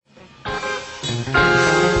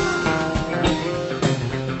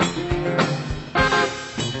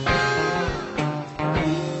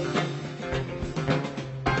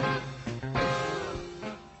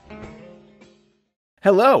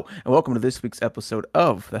Hello, and welcome to this week's episode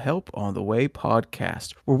of the Help on the Way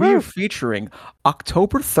podcast, where we are featuring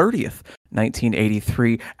October 30th,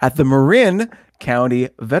 1983, at the Marin County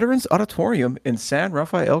Veterans Auditorium in San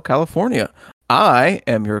Rafael, California. I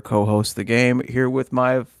am your co-host, The Game, here with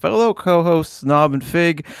my fellow co-hosts, Knob and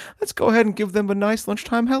Fig. Let's go ahead and give them a nice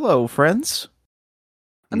lunchtime hello, friends.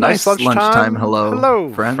 A nice lunchtime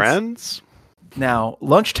hello, friends. Now,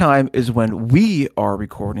 lunchtime is when we are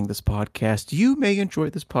recording this podcast. You may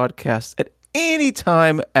enjoy this podcast at any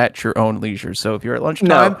time at your own leisure. So if you're at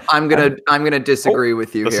lunchtime, no, I'm gonna disagree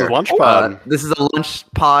with you this here. Is lunch pod. This is a lunch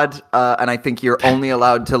pod, and I think you're only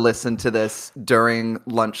allowed to listen to this during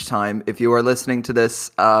lunchtime. If you are listening to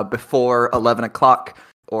this before 11 o'clock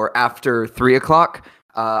or after 3 o'clock,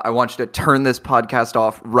 I want you to turn this podcast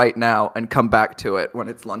off right now and come back to it when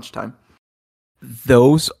it's lunchtime.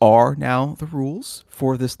 Those are now the rules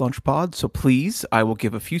for this lunch pod. So please, I will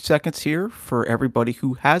give a few seconds here for everybody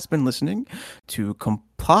who has been listening to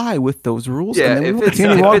comply with those rules. Yeah, and then we'll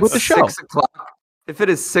continue on with the show. 6 o'clock, if it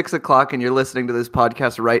is 6 o'clock and you're listening to this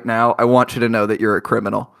podcast right now, I want you to know that you're a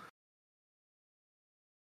criminal.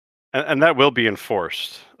 And that will be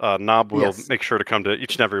enforced. Knob will make sure to come to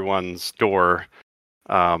each and everyone's door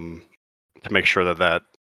to make sure that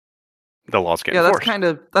the laws get enforced.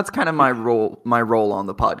 That's kind of my role on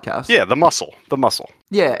the podcast. Yeah, the muscle.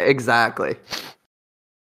 Yeah, exactly.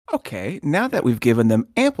 Okay, now that we've given them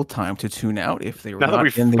ample time to tune out, if they were now that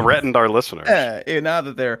we've threatened our listeners, now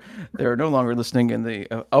that they're no longer listening in the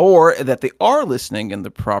or that they are listening in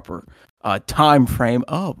the proper time frame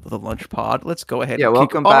of the lunch pod, let's go ahead. and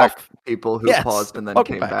welcome back, people who paused and then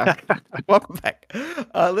welcome came back. Welcome back.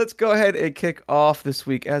 Let's go ahead and kick off this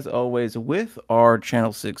week, as always, with our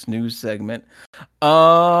Channel 6 news segment.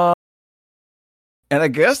 And I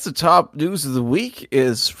guess the top news of the week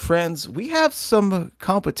is, friends, we have some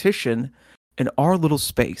competition in our little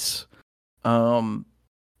space. One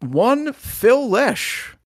Phil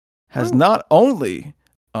Lesh has not only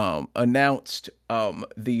announced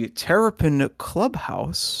the Terrapin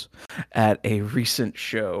Clubhouse at a recent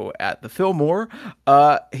show at the Fillmore.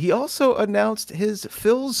 He also announced his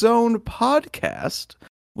Phil Zone podcast,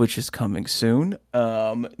 which is coming soon.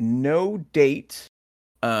 No date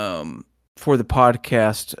for the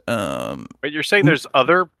podcast. Wait, you're saying there's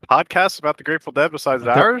other podcasts about the Grateful Dead besides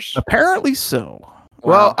ours? Apparently so.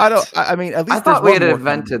 Wow. Well, I mean, at least I thought we had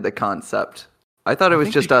invented the concept. I thought it was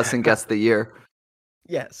just us and Guess the Year.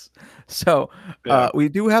 Yes. So we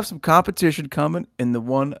do have some competition coming in the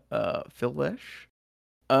one Phil Lesh.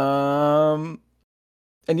 And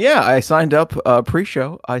yeah, I signed up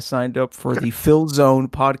pre-show. I signed up for the Phil Zone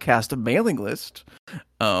podcast mailing list.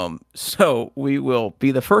 So we will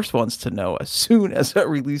be the first ones to know as soon as a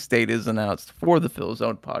release date is announced for the Phil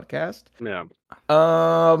Zone podcast. Yeah.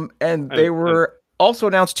 And they were also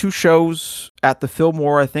announced 2 shows at the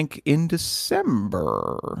Fillmore, I think, in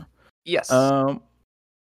December. Yes.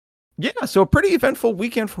 Yeah, so a pretty eventful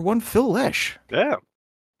weekend for one Phil Lesh. Yeah.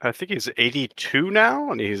 I think he's 82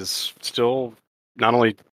 now, and he's still not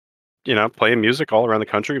only, playing music all around the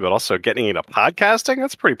country, but also getting into podcasting.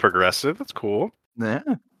 That's pretty progressive. That's cool. Yeah.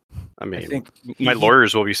 I mean, I think my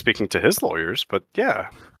lawyers will be speaking to his lawyers, but yeah.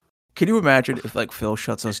 Can you imagine if, Phil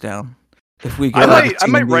shuts us down? If we get I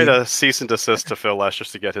might write a cease and desist to Phil Lesh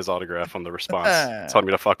just to get his autograph on the response. Tell me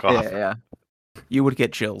to fuck off. Yeah. You would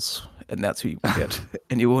get chills, and that's who you would get,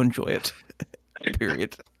 and you will enjoy it.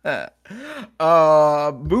 Period.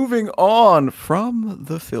 Moving on from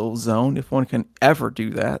the Phil Zone, if one can ever do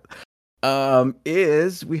that,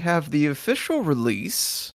 is we have the official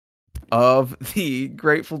release of the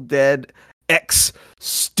Grateful Dead X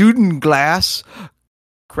Student Glass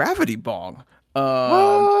Gravity Bong.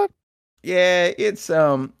 What? Yeah, it's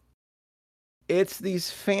these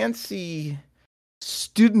fancy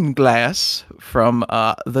student glass from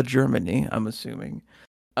the Germany, I'm assuming.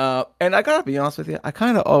 And I gotta be honest with you, I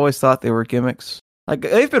kind of always thought they were gimmicks. Like,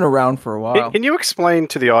 they've been around for a while. Can you explain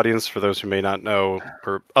to the audience, for those who may not know,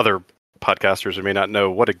 or other podcasters who may not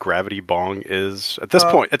know, what a gravity bong is at this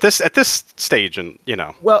point, at this stage, and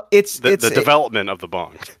well, it's the development of the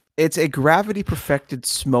bong. It's a gravity perfected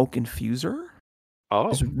smoke infuser. Oh,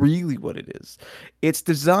 is really what it is. It's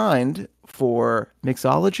designed for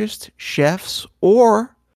mixologists, chefs,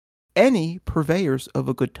 or any purveyors of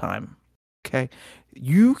a good time. Okay,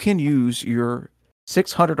 you can use your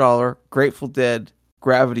 $600 Grateful Dead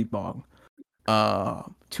gravity bong to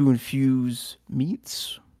infuse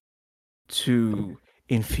meats, to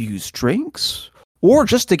infuse drinks, or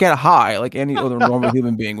just to get high, like any other normal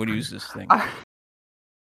human being would use this thing. That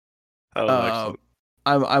was excellent.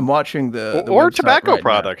 I'm watching the Or website tobacco right now.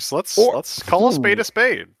 products. Let's call a spade a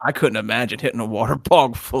spade. I couldn't imagine hitting a water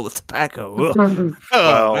bong full of tobacco. Ugh. Oh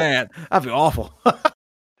Well- man, that'd be awful.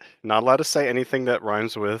 Not allowed to say anything that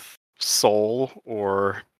rhymes with soul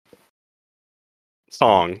or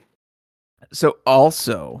song. So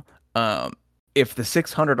also, if the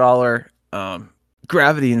 $600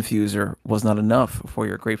 gravity infuser was not enough for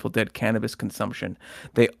your Grateful Dead cannabis consumption,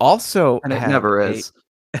 they also And it have never a- is.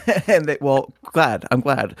 and I'm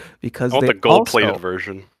glad because I want they the gold-plated also-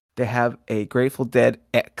 version. They have a Grateful Dead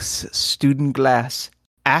X Student Glass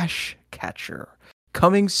Ash Catcher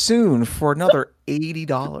coming soon for another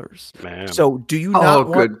 $80. Man. So do you Oh, not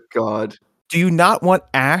want good God. do you not want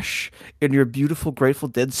ash in your beautiful Grateful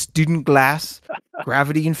Dead Student Glass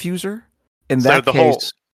gravity infuser? In So that the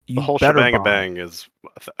case, the whole better shebang buy. bang is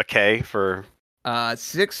a K for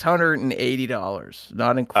 $680,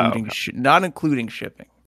 not including okay. not including shipping.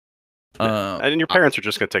 and your parents are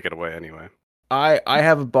just gonna take it away anyway. I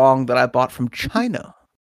have a bong that I bought from China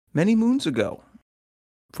many moons ago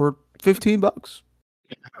for $15.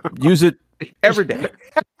 Use it every day.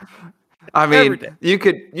 I Every mean, day.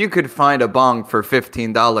 you could find a bong for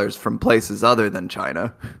 $15 from places other than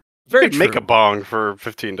China. Very You could make true. a bong for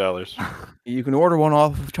 $15. You can order one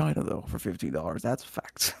off of China though for $15. That's a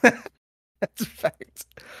fact. That's a fact.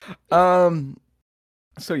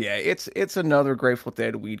 So yeah, it's another Grateful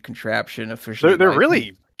Dead weed contraption officially. They're licensed.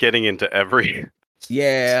 really getting into everything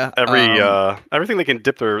everything they can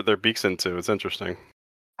dip their beaks into. It's interesting.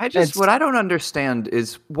 What I don't understand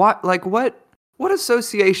is what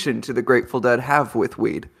association do the Grateful Dead have with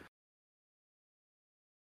weed?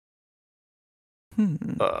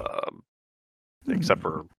 Except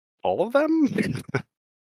for all of them.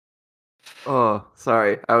 Oh,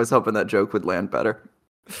 sorry. I was hoping that joke would land better.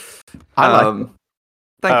 I like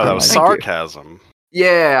Thank you. That was Thank you. sarcasm.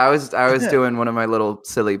 Yeah, I was doing one of my little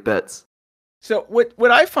silly bits. So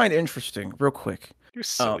what I find interesting, real quick, You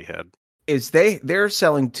silly head. is they're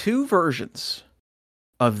selling two versions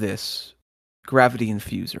of this gravity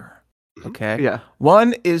infuser. Okay. Yeah.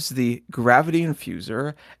 One is the gravity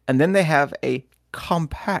infuser, and then they have a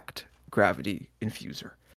compact gravity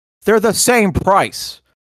infuser. They're the same price.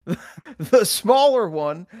 The smaller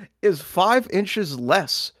one is 5 inches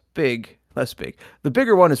less big. The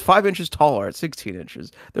bigger one is 5 inches taller at 16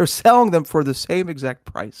 inches. They're selling them for the same exact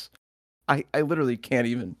price. I literally can't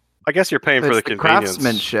even. I guess you're paying for It's the convenience.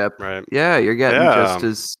 craftsmanship. Right. Yeah, you're getting Yeah. just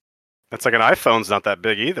as It's like an iPhone's not that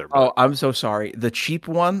big either. But Oh, I'm so sorry. The cheap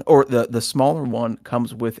one or the smaller one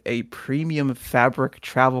comes with a premium fabric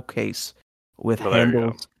travel case with Well, there you go.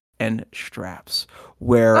 handles and straps.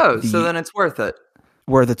 Where so then it's worth it.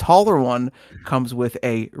 where the taller one comes with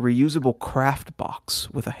a reusable craft box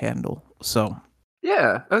with a handle. So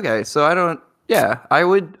Yeah. Okay. So I don't. Yeah, I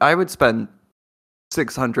would spend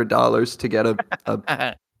 $600 to get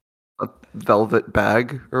a velvet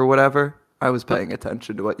bag or whatever. I was paying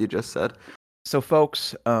attention to what you just said. So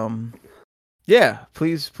folks, yeah,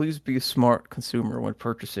 please be a smart consumer when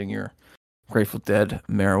purchasing your Grateful Dead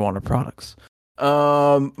marijuana products.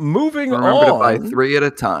 Moving Remember to buy on. 3 at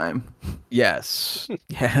a time. Yes.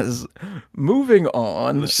 Yes. Moving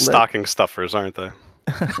on. They're stocking stuffers, aren't they?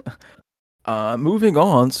 Moving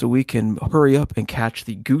on, so we can hurry up and catch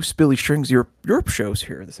the Goose Billy Strings Europe shows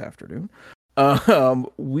here this afternoon.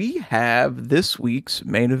 We have this week's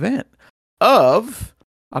main event of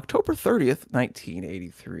October 30th,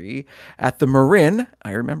 1983, at the Marin,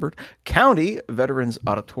 I remembered, County Veterans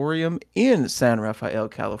Auditorium in San Rafael,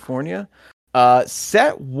 California.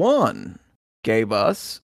 Set 1 gave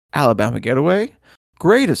us Alabama Getaway,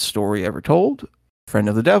 Greatest Story Ever Told, Friend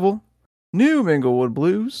of the Devil, New Minglewood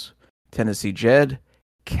Blues, Tennessee Jed,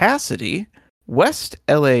 Cassidy, West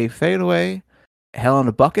LA Fadeaway, Hell in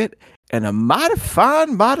a Bucket, and a mighty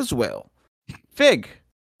fine might as well. Fig,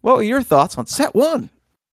 what were your thoughts on set 1?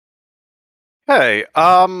 Hey,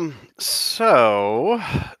 so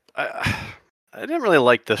I didn't really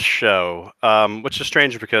like this show, which is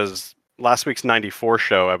strange because last week's 94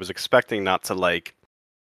 show I was expecting not to like,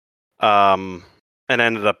 and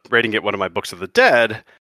ended up rating it one of my books of the dead.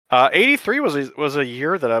 83 was a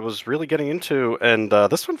year that I was really getting into, and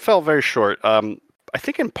this one fell very short. I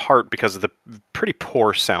think in part because of the pretty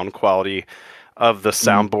poor sound quality of the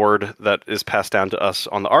soundboard that is passed down to us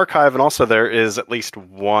on the archive, and also there is at least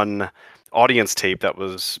one audience tape that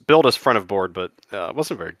was billed as front of board, but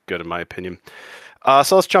wasn't very good in my opinion.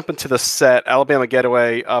 So let's jump into the set. Alabama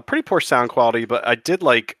Getaway, pretty poor sound quality, but I did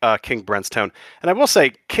like King Brent's tone. And I will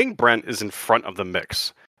say, King Brent is in front of the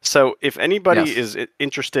mix. So if anybody Yes. is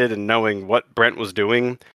interested in knowing what Brent was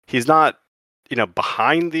doing, he's not,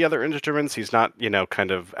 behind the other instruments. He's not,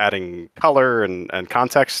 kind of adding color and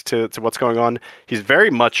context to what's going on. He's very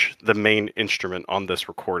much the main instrument on this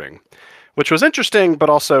recording, which was interesting, but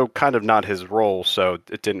also kind of not his role. So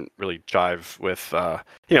it didn't really jive with,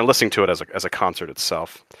 listening to it as a concert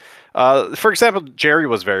itself. For example, Jerry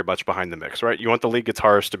was very much behind the mix, right? You want the lead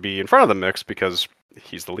guitarist to be in front of the mix because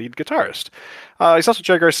he's the lead guitarist. He's also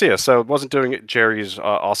Jerry Garcia, so it wasn't doing Jerry's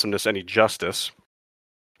awesomeness any justice.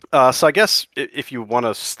 So I guess if you want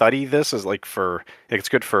to study this as it's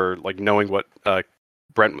good for like knowing what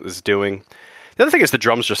Brent is doing. The other thing is the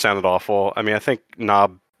drums just sounded awful. I mean, I think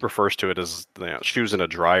Knob refers to it as shoes in a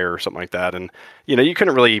dryer or something like that, and you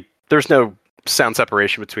couldn't really. There's no sound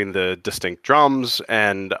separation between the distinct drums,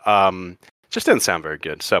 and just didn't sound very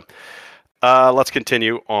good. So let's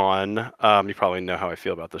continue on. You probably know how I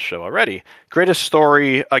feel about this show already. Greatest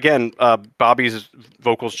story, again, Bobby's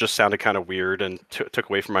vocals just sounded kind of weird and took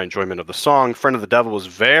away from my enjoyment of the song. Friend of the Devil was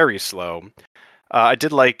very slow. I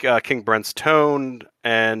did like King Brent's tone,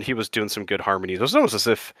 and he was doing some good harmonies. It was almost as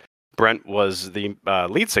if Brent was the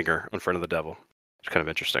lead singer on Friend of the Devil. It's kind of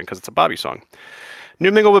interesting because it's a Bobby song.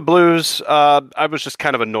 New Mingle with Blues, I was just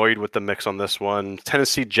kind of annoyed with the mix on this one.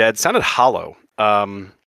 Tennessee Jed sounded hollow. After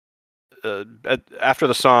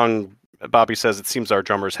the song, Bobby says it seems our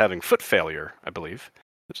drummer is having foot failure, I believe,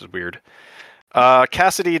 which is weird.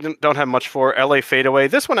 Cassidy don't have much for. LA Fadeaway.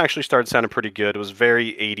 This one actually started sounding pretty good. It was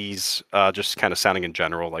very 80s, just kind of sounding in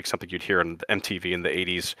general, like something you'd hear on MTV in the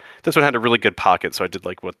 80s. This one had a really good pocket, so I did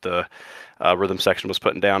like what the rhythm section was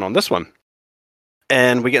putting down on this one.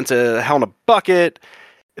 And we get into Hell in a Bucket.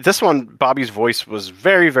 This one, Bobby's voice was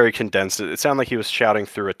very, very condensed. It sounded like he was shouting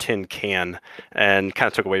through a tin can and kind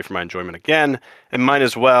of took away from my enjoyment again. And mine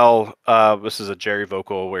as well. This is a Jerry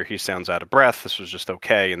vocal where he sounds out of breath. This was just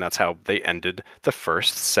okay, and that's how they ended the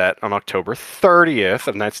first set on October 30th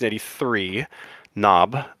of 1983.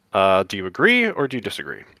 Knob, do you agree or do you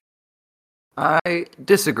disagree? I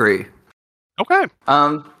disagree. Okay.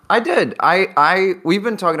 I did. We've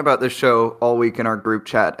been talking about this show all week in our group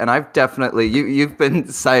chat, and I've definitely you've been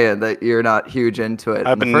saying that you're not huge into it.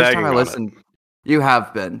 I've been the first nagging time I on listened, you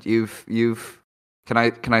have been. You've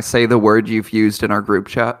can I say the word you've used in our group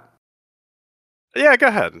chat? Yeah, go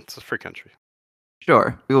ahead. It's a free country.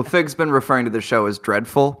 Sure. Well, Fig's been referring to the show as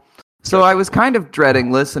dreadful, so I was kind of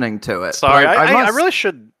dreading listening to it. Sorry, but I really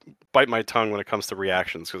should bite my tongue when it comes to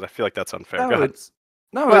reactions because I feel like that's unfair. Go ahead. It's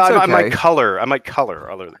okay. I might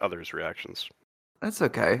color others' reactions. That's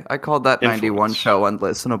okay. I called that Influence. 91 show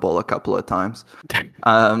unlistenable a couple of times.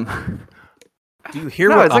 Do you hear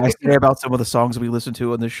what I say about some of the songs we listen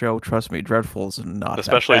to on this show? Trust me, Dreadful's not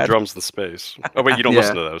especially that bad. Drums in Space. Oh wait, you don't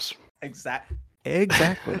listen to those. Exactly.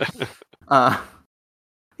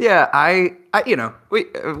 Yeah, I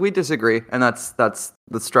we disagree, and that's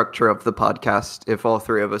the structure of the podcast. If all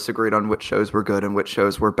three of us agreed on which shows were good and which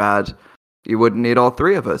shows were bad, you wouldn't need all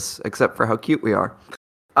three of us, except for how cute we are.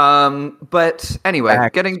 But anyway,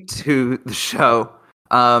 getting to the show,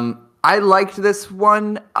 I liked this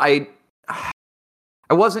one. I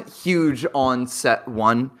wasn't huge on set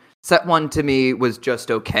one. Set one to me was just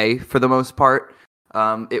okay for the most part.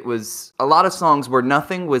 It was a lot of songs where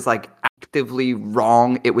nothing was like actively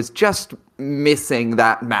wrong. It was just missing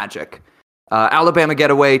that magic. Alabama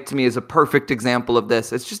Getaway to me is a perfect example of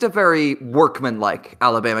this. It's just a very workmanlike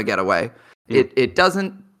Alabama Getaway. It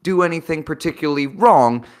doesn't do anything particularly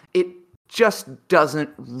wrong. It just doesn't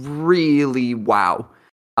really wow.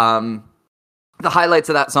 The highlights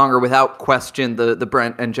of that song are without question the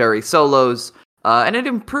Brent and Jerry solos, and it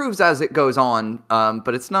improves as it goes on,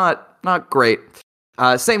 but it's not great.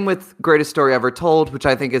 Same with Greatest Story Ever Told, which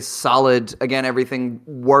I think is solid. Again, everything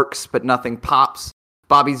works, but nothing pops.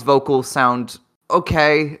 Bobby's vocals sound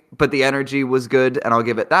okay, but the energy was good, and I'll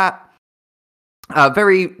give it that.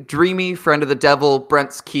 Very dreamy, Friend of the Devil.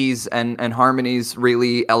 Brent's keys and harmonies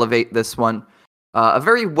really elevate this one. A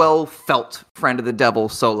very well-felt Friend of the Devil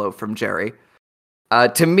solo from Jerry.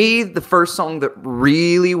 To me, the first song that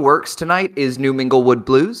really works tonight is New Minglewood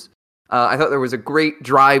Blues. I thought there was a great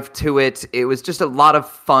drive to it. It was just a lot of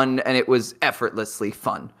fun, and it was effortlessly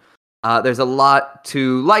fun. There's a lot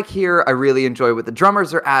to like here. I really enjoy what the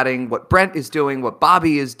drummers are adding, what Brent is doing, what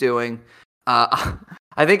Bobby is doing.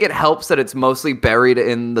 I think it helps that it's mostly buried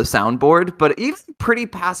in the soundboard, but even pretty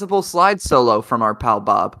passable slide solo from our pal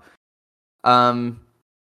Bob. And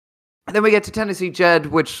then we get to Tennessee Jed,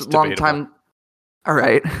 which long time. All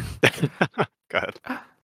right. Go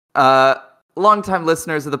ahead. Long-time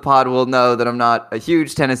listeners of the pod will know that I'm not a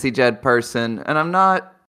huge Tennessee Jed person, and I'm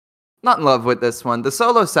not not in love with this one. The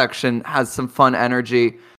solo section has some fun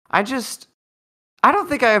energy. I don't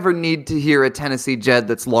think I ever need to hear a Tennessee Jed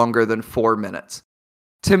that's longer than 4 minutes.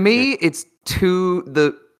 To me, it's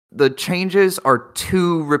the changes are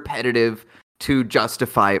too repetitive to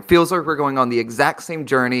justify. It feels like we're going on the exact same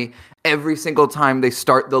journey every single time they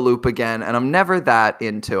start the loop again, and I'm never that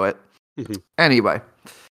into it. Mm-hmm. Anyway.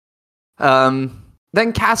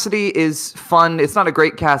 Then Cassidy is fun. It's not a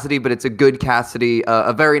great Cassidy, but it's a good Cassidy.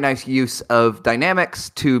 A very nice use of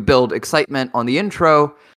dynamics to build excitement on the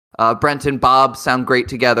intro. Brent and Bob sound great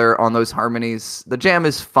together on those harmonies. The jam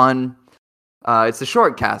is fun. It's a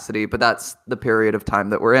short Cassidy, but that's the period of time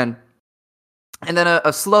that we're in. And then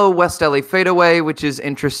a slow West LA fadeaway, which is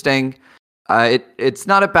interesting. It's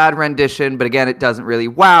not a bad rendition, but again, it doesn't really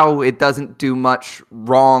wow. It doesn't do much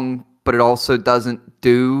wrong, but it also doesn't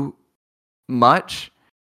do much.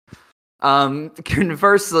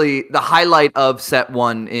 Conversely, the highlight of set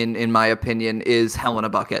 1, in my opinion, is Hell in a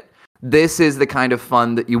Bucket. This is the kind of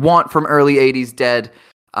fun that you want from early 80s Dead.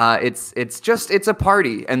 It's a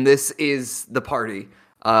party, and this is the party.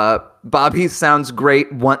 Bobby sounds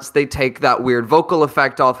great once they take that weird vocal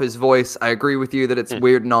effect off his voice. I agree with you that it's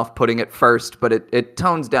weird and off-putting at first, but it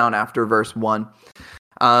tones down after verse 1.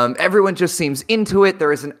 Everyone just seems into it.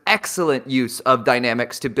 There is an excellent use of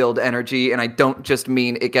dynamics to build energy, and I don't just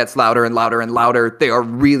mean it gets louder and louder and louder. They are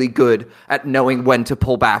really good at knowing when to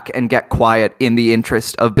pull back and get quiet in the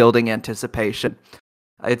interest of building anticipation.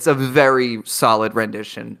 It's a very solid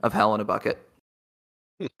rendition of Hell in a Bucket.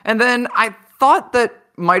 And then I thought that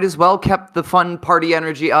Might As Well kept the fun party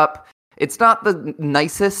energy up. It's not the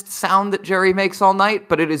nicest sound that Jerry makes all night,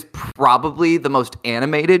 but it is probably the most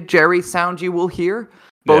animated Jerry sound you will hear.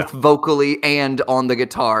 Both vocally and on the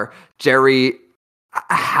guitar. Jerry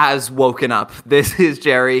has woken up. This is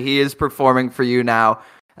Jerry. He is performing for you now.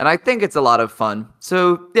 And I think it's a lot of fun.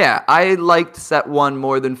 So, yeah, I liked set 1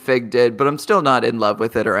 more than Fig did, but I'm still not in love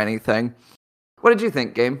with it or anything. What did you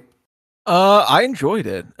think, Game? I enjoyed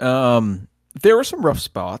it. There were some rough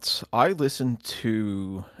spots. I listened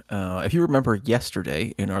to, if you remember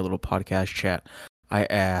yesterday in our little podcast chat, I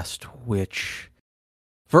asked which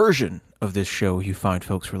version of this show you find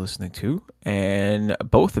folks were listening to, and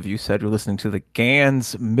both of you said you're listening to the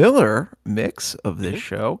Gans Miller mix of this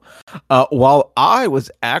show, while I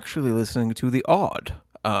was actually listening to the Odd.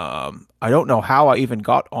 I don't know how I even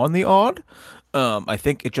got on the Odd. I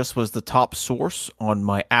think it just was the top source on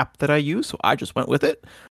my app that I use, so I just went with it.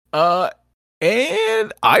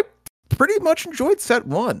 And I pretty much enjoyed set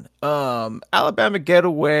 1. Alabama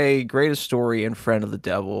Getaway, Greatest Story, and Friend of the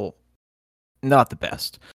Devil, not the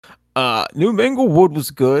best. New Minglewood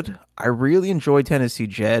was good. I really enjoyed Tennessee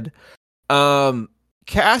Jed.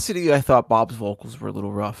 Cassidy, I thought Bob's vocals were a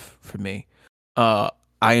little rough for me. I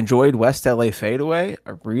enjoyed West LA Fadeaway.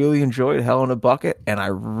 I really enjoyed Hell in a Bucket, and I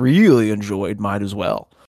really enjoyed Might As Well.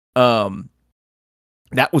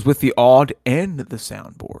 That was with the Odd and the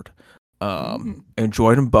soundboard.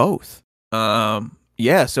 Enjoyed them both.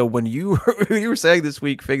 Yeah, so when you were saying this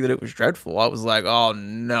week, Fig, that it was dreadful, I was like, oh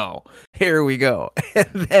no, here we go. And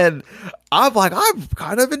then I'm like, I'm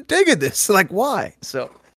kind of been digging this. Like, why? So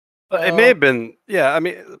it may have been, I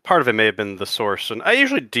mean, part of it may have been the source, and I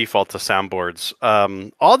usually default to soundboards.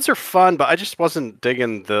 Odds are fun, but I just wasn't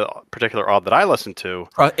digging the particular odd that I listened to.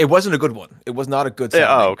 It wasn't a good one. It was not a good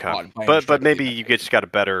sound. Yeah, okay. But maybe you just got a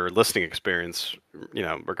better listening experience,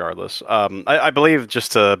 regardless. I believe,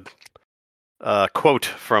 just to quote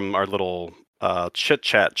from our little chit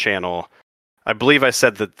chat channel, I believe I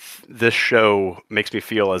said that this show makes me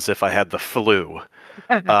feel as if I had the flu,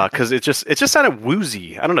 because it just sounded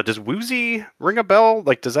woozy. I don't know. Does woozy ring a bell?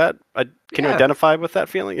 Like, does that? Can you identify with that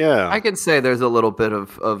feeling? Yeah, I can say there's a little bit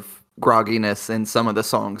of grogginess in some of the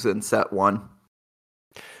songs in set 1.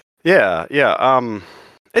 Yeah.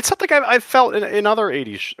 It's something I've felt in other early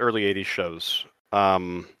 80s shows.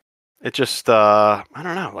 It just I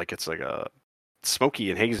don't know. Like, it's like a smoky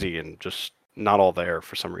and hazy and just not all there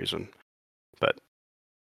for some reason. But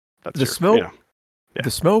that's the smoke. The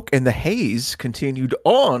smoke and the haze continued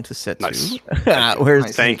on to set 2.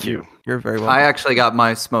 Thank you. You're very welcome. I actually got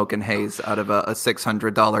my smoke and haze out of a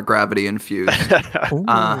 $600 gravity infused.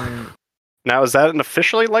 Now, is that an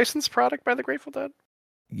officially licensed product by the Grateful Dead?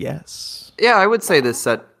 Yes. Yeah, I would say this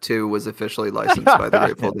set 2 was officially licensed by the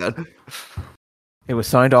Grateful Dead. It was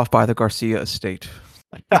signed off by the Garcia estate.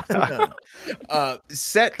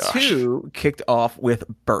 Set 2 kicked off with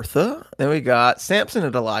Bertha. Then we got Samson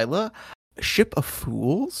and Delilah, Ship of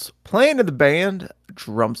Fools, Playing in the Band,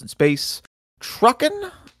 Drums in Space,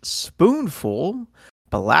 Truckin', Spoonful,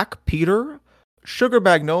 Black Peter, Sugar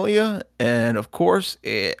Magnolia, and of course,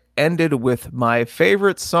 it ended with my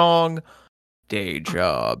favorite song, Day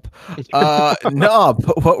Job. Nob,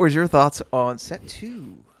 what was your thoughts on set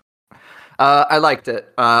 2? I liked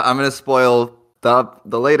it. I'm going to spoil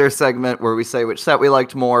the later segment where we say which set we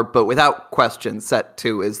liked more, but without question, set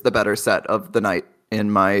 2 is the better set of the night, in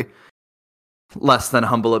my less than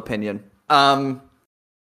humble opinion.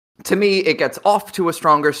 To me, it gets off to a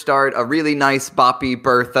stronger start, a really nice boppy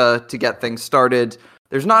Bertha to get things started.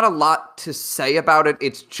 There's not a lot to say about it.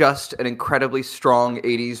 It's just an incredibly strong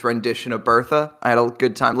 80s rendition of Bertha. I had a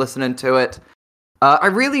good time listening to it. I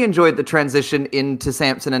really enjoyed the transition into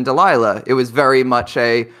Samson and Delilah. It was very much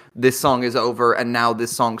this song is over and now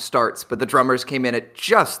this song starts, but the drummers came in at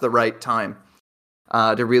just the right time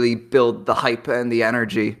to really build the hype and the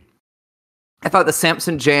energy. I thought the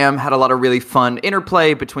Samson jam had a lot of really fun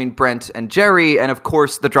interplay between Brent and Jerry, and of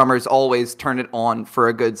course the drummers always turn it on for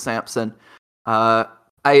a good Samson. To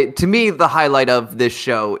me, the highlight of this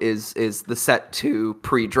show is the set 2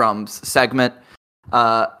 pre-drums segment.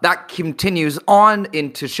 That continues on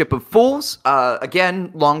into Ship of Fools.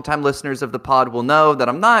 Again, longtime listeners of the pod will know that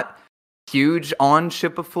I'm not huge on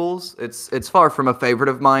Ship of Fools. It's far from a favorite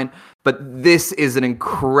of mine, but this is an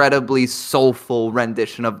incredibly soulful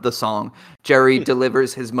rendition of the song. Jerry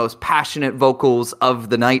delivers his most passionate vocals of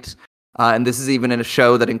the night, and this is even in a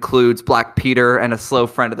show that includes Black Peter and a slow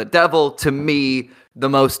friend of the devil. To me, the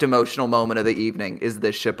most emotional moment of the evening is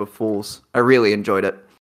this Ship of Fools. I really enjoyed it.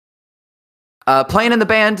 Playing in the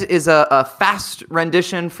Band is a fast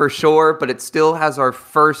rendition for sure, but it still has our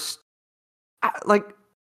first, I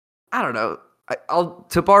don't know,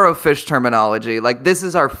 to borrow Fish terminology, this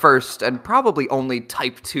is our first and probably only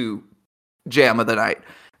type 2 jam of the night.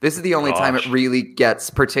 This is the only time it really gets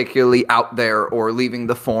particularly out there or leaving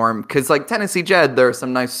the form, because Tennessee Jed, there are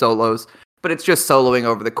some nice solos, but it's just soloing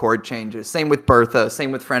over the chord changes. Same with Bertha,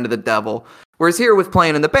 same with Friend of the Devil. Whereas here with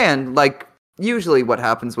Playing in the Band, usually what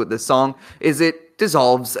happens with this song is it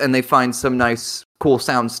dissolves and they find some nice, cool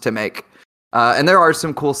sounds to make. And there are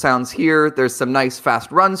some cool sounds here. There's some nice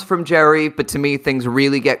fast runs from Jerry, but to me, things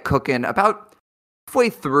really get cooking about halfway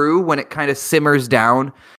through when it kind of simmers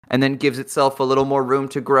down and then gives itself a little more room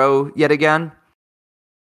to grow yet again.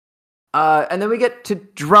 And then we get to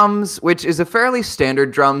drums, which is a fairly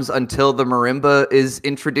standard drums until the marimba is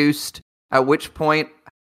introduced, at which point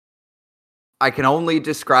I can only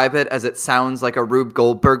describe it as it sounds like a Rube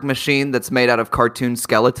Goldberg machine that's made out of cartoon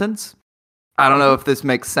skeletons. I don't know if this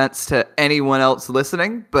makes sense to anyone else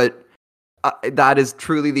listening, but that is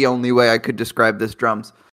truly the only way I could describe this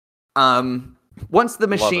drums. Once the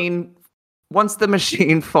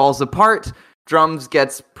machine falls apart, drums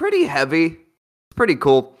gets pretty heavy. Pretty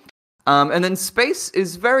cool. And then Space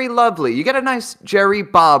is very lovely. You get a nice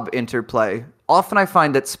Jerry-Bob interplay. Often I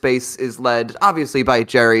find that Space is led, obviously, by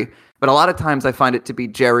Jerry, but a lot of times I find it to be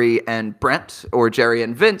Jerry and Brent, or Jerry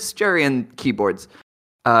and Vince, Jerry and keyboards.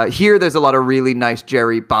 Here, there's a lot of really nice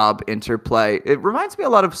Jerry-Bob interplay. It reminds me a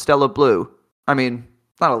lot of Stella Blue. I mean,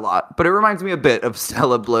 not a lot, but it reminds me a bit of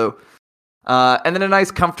Stella Blue. And then a nice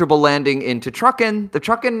comfortable landing into Truckin'. The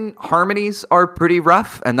Truckin' harmonies are pretty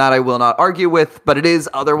rough, and that I will not argue with, but it is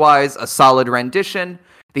otherwise a solid rendition.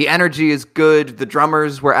 The energy is good. The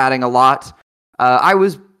drummers were adding a lot. I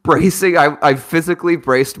was bracing. I physically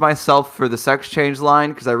braced myself for the sex change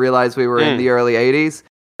line because I realized we were in the early 80s.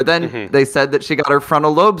 But then they said that she got her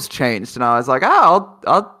frontal lobes changed, and I was like,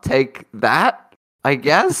 I'll take that, I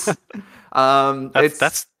guess.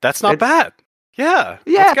 That's not bad. Yeah,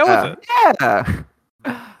 let's go with it. Yeah.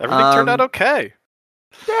 Everything turned out okay.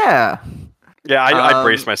 Yeah. Yeah, I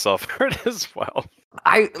braced myself for it as well.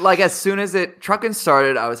 As soon as Truckin'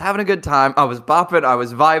 started, I was having a good time. I was bopping, I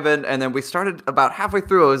was vibing, and then we started about halfway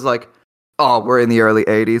through. I was like, oh, we're in the early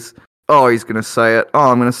 80s. Oh, he's going to say it. Oh,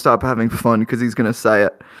 I'm going to stop having fun because he's going to say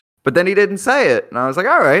it. But then he didn't say it. And I was like,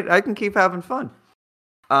 all right, I can keep having fun.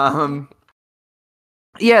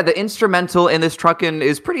 Yeah, the instrumental in this Truckin'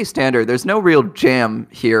 is pretty standard. There's no real jam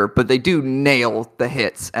here, but they do nail the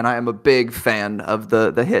hits. And I am a big fan of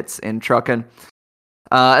the hits in Truckin'.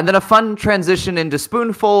 And then a fun transition into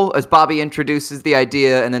Spoonful as Bobby introduces the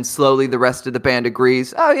idea, and then slowly the rest of the band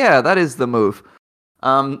agrees, oh yeah, that is the move.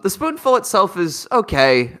 The Spoonful itself is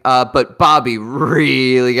okay, but Bobby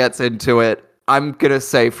really gets into it. I'm going to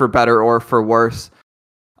say for better or for worse.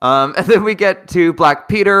 And then we get to Black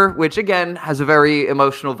Peter, which again has a very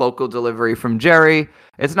emotional vocal delivery from Jerry.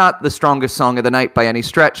 It's not the strongest song of the night by any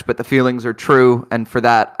stretch, but the feelings are true, and for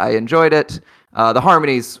that I enjoyed it. The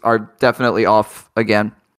harmonies are definitely off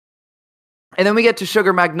again. And then we get to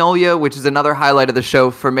Sugar Magnolia, which is another highlight of the show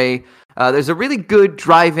for me. There's a really good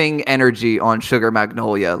driving energy on Sugar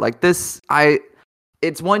Magnolia. Like this,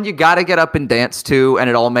 it's one you gotta get up and dance to, and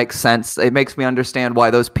it all makes sense. It makes me understand why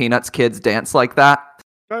those Peanuts kids dance like that.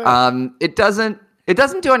 Oh, yeah. It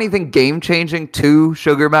doesn't do anything game changing to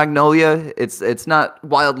Sugar Magnolia. It's not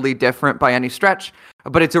wildly different by any stretch,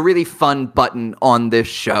 but it's a really fun button on this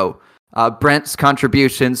show. Brent's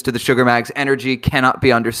contributions to the Sugar Mag's energy cannot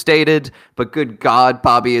be understated, but good God,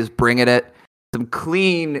 Bobby is bringing it. Some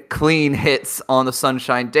clean hits on the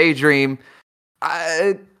Sunshine Daydream.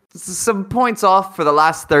 Some points off for the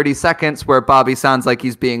last 30 seconds where Bobby sounds like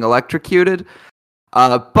he's being electrocuted.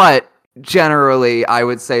 But generally, I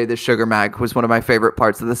would say the Sugar Mag was one of my favorite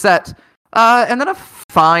parts of the set. And then a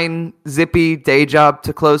fine, zippy day job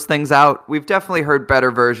to close things out. We've definitely heard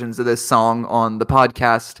better versions of this song on the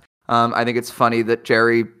podcast. I think it's funny that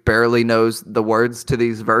Jerry barely knows the words to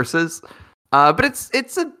these verses. But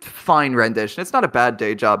it's a fine rendition. It's not a bad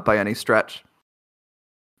day job by any stretch.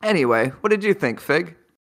 Anyway, what did you think, Fig?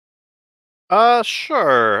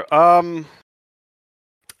 Sure.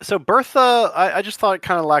 So Bertha, I just thought it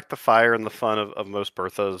kind of lacked the fire and the fun of most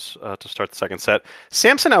Berthas to start the second set.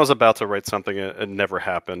 Samson, I was about to write something, it never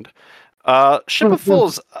happened. Ship of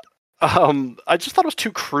Fools, I just thought it was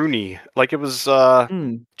too croony. Like it was,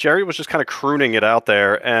 Jerry was just kind of crooning it out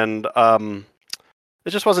there, and it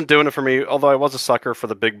just wasn't doing it for me. Although I was a sucker for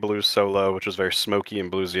the big blues solo, which was very smoky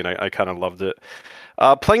and bluesy, and I kind of loved it.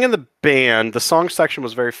 Playing in the band, the song section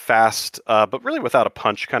was very fast, but really without a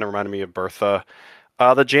punch. Kind of reminded me of Bertha.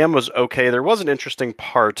 The jam was okay. There was an interesting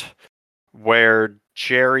part where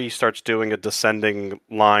Jerry starts doing a descending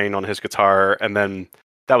line on his guitar, and then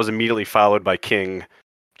that was immediately followed by King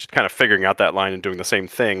just kind of figuring out that line and doing the same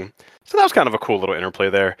thing. So that was kind of a cool little interplay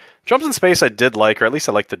there. Drums in Space I did like, or at least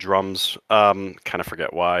I liked the drums. Kind of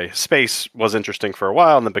forget why. Space was interesting for a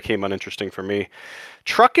while and then became uninteresting for me.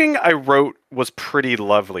 Trucking I wrote was pretty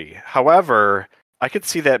lovely. However, I could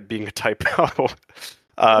see that being a typo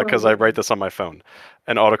because I write this on my phone.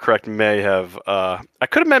 And autocorrect may have... I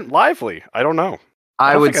could have meant lively. I don't know.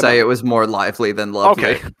 I would say it was more lively than lovely.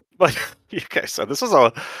 Okay. Okay, so this is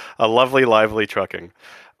a lovely, lively trucking.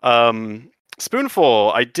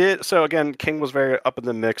 Spoonful, I did. So again, King was very up in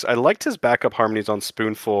the mix. I liked his backup harmonies on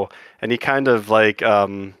Spoonful, and he kind of like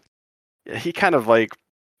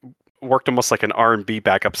worked almost like an R&B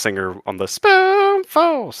backup singer on the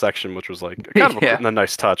Spoonful section, which was like kind of a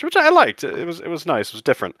nice touch, which I liked. It was nice. It was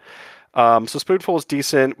different. So Spoonful was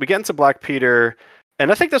decent. We get into Black Peter,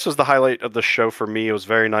 and I think this was the highlight of the show for me. It was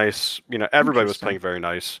very nice. You know, everybody was playing very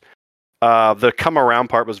nice. The come around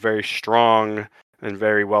part was very strong and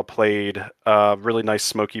very well played. Really nice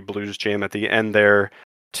smoky blues jam at the end there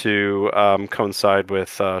to coincide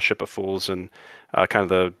with Ship of Fools and kind of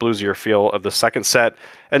the bluesier feel of the second set.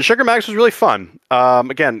 And Sugar Mags was really fun.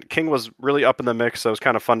 Again, King was really up in the mix, so it was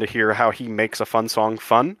kind of fun to hear how he makes a fun song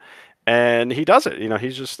fun. And he does it. You know,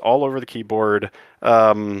 he's just all over the keyboard.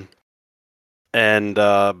 It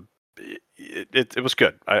was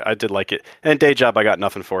good. I did like it. And Day Job, I got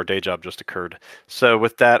nothing for. Day Job just occurred. So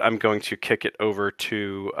with that, I'm going to kick it over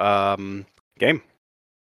to Game.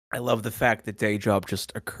 I love the fact that Day Job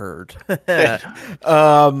just occurred. I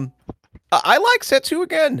like set 2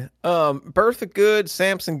 again. Bertha good,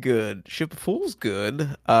 Samson good, Ship of Fools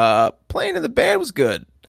good. Playing in the band was good.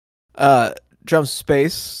 Drum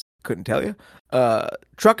Space, couldn't tell you.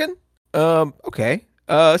 Truckin', okay.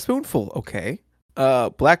 Spoonful, okay.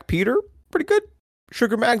 Black Peter, pretty good.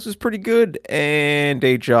 Sugar Mags was pretty good, and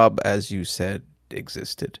Day Job, as you said,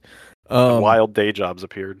 existed. Wild Day Jobs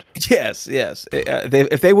appeared. Yes.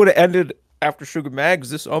 If they would have ended after Sugar Mags,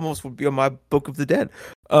 this almost would be on my Book of the Dead.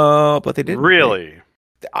 But they didn't. Really?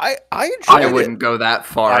 I enjoyed it. I wouldn't go that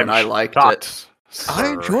far, and I liked it. Sir.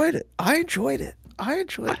 I enjoyed it.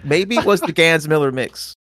 Maybe it was the Gans Miller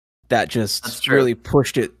mix that just really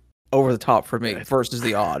pushed it over the top for me versus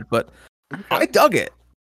the Odd, but I dug it.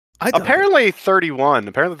 Apparently 31.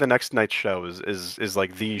 Apparently the next night's show is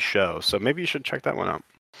like the show. So maybe you should check that one out.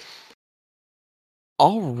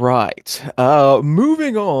 All right.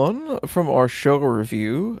 Moving on from our show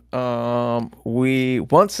review, we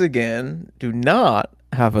once again do not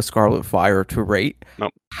have a Scarlet Fire to rate.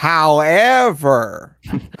 Nope. However,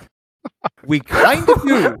 we kind of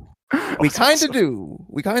do. We kind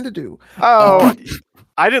of do. Oh,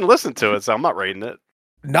 I didn't listen to it, so I'm not rating it.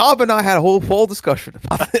 Knob and I had a whole full discussion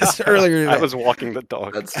about this earlier today. I was walking the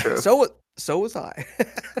dog. That's true. So was I.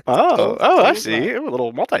 I see. A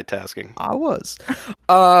little multitasking. I was.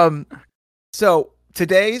 So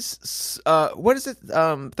today's what is it?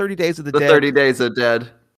 30 Days of the Dead. 30 Days of Dead.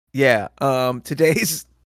 Yeah. Today's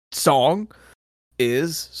song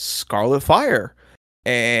is Scarlet Fire,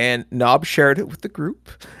 and Knob shared it with the group.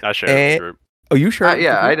 I shared it with the group. Oh, you shared it?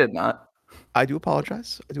 Yeah, I did not. I do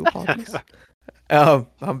apologize. I'm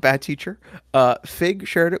a bad teacher. Fig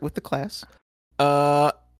shared it with the class.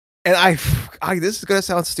 And this is gonna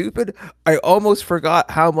sound stupid. I almost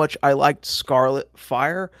forgot how much I liked Scarlet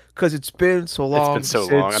Fire because it's been so long. It's been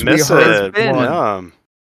so long. I since miss we heard it. been- one.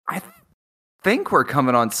 I think we're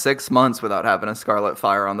coming on 6 months without having a Scarlet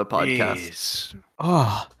Fire on the podcast.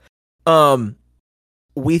 Jeez. Oh,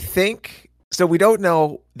 we think so. We don't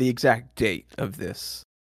know the exact date of this.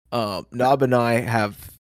 Nob and I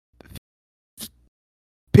have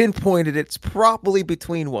pinpointed it's probably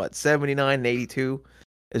between 79 and 82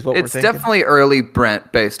 is what we're It's thinking. definitely early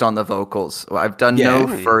Brent based on the vocals. I've done no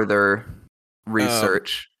Yeah. further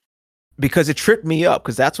research. Because it tripped me up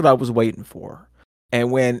because that's what I was waiting for. And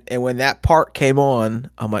when that part came on,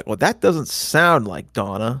 I'm like, well, that doesn't sound like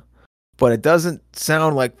Donna, but it doesn't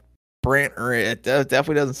sound like Brent, or it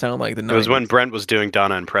definitely doesn't sound like the 90s. It was when Brent was doing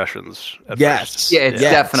Donna impressions. At Yes. first. Yeah, it's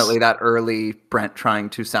Yes. definitely that early Brent trying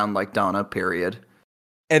to sound like Donna, period.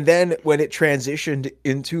 And then when it transitioned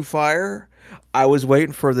into Fire, I was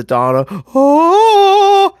waiting for the Donna,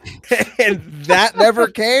 oh, and that never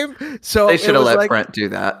came. So They it should have was let like- Brent do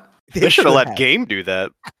that. They should have let have. Game do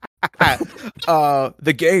that.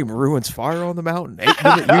 The game ruins Fire on the Mountain.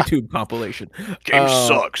 8-minute YouTube compilation. Game Uh,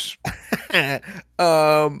 sucks.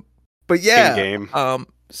 But yeah. Game.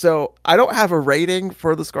 So I don't have a rating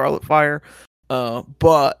for the Scarlet Fire.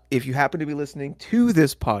 But if you happen to be listening to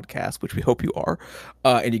this podcast, which we hope you are,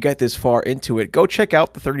 and you get this far into it, go check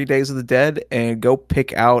out the 30 Days of the Dead and go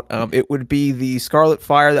pick out. It would be the Scarlet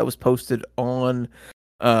Fire that was posted on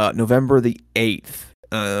November the 8th.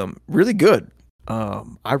 Really good.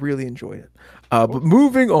 I really enjoyed it. But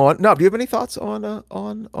moving on. No, do you have any thoughts on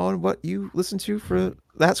what you listened to for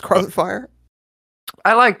that Scarlet Fire?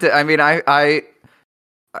 I liked it. I mean, I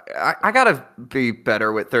gotta be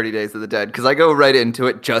better with 30 Days of the Dead because I go right into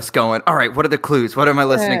it just going, all right, what are the clues? What am I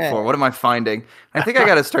listening for? What am I finding? I think I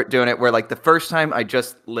gotta start doing it where like the first time I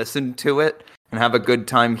just listen to it and have a good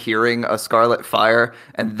time hearing a Scarlet Fire,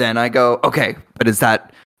 and then I go, okay, but is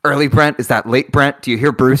that early Brent? Is that late Brent? Do you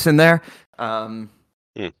hear Bruce in there?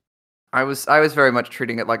 I was very much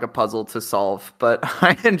treating it like a puzzle to solve, but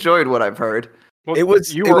I enjoyed what I've heard. Well, It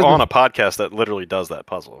was- you it were was- on a podcast that literally does that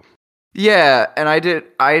puzzle. Yeah, and I did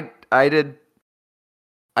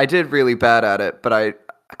really bad at it, but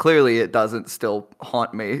clearly it doesn't still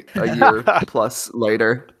haunt me a year plus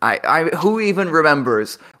later. I who even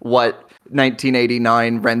remembers what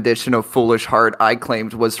 1989 rendition of Foolish Heart I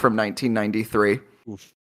claimed was from 1993?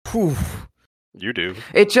 Whew. You do.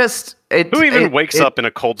 Who Who even wakes up in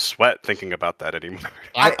a cold sweat thinking about that anymore?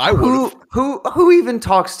 I would. who even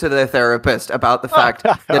talks to their therapist about the fact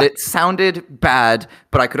that it sounded bad,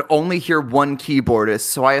 but I could only hear one keyboardist,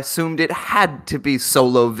 so I assumed it had to be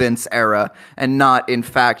solo Vince era and not, in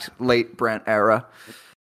fact, late Brent era.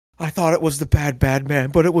 I thought it was the bad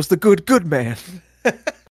man, but it was the good man.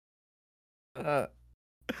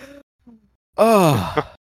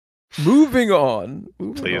 Moving on.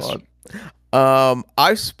 Please.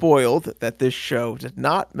 I spoiled that this show did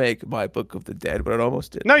not make my Book of the Dead, but it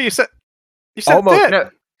almost did. No, you said Almost. did.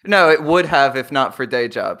 No, it would have if not for Day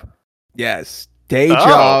Job. Yes, Day Oh,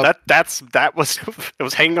 Job. that was it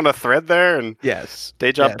was hanging on a thread there, and Yes,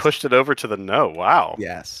 Day Job yes. pushed it over to the no. Wow.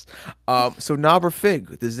 Yes. So Knob or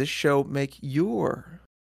Fig, does this show make your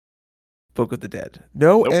Book of the Dead?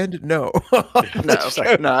 No Nope. and no.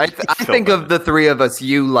 No, I think of the three of us,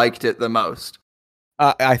 you liked it the most.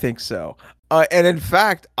 I think so. And in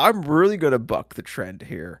fact, I'm really going to buck the trend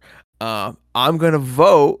here. I'm going to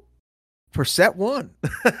vote for set 1.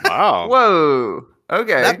 Wow. Whoa.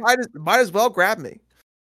 Okay. That might as well grab me.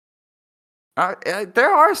 There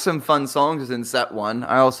are some fun songs in set 1.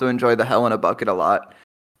 I also enjoy the Hell in a Bucket a lot.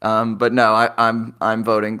 But no, I'm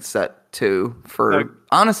voting set 2 for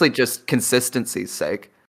honestly just consistency's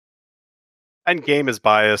sake. And Game is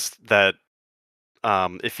biased that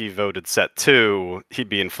if he voted set 2, he'd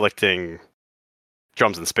be inflicting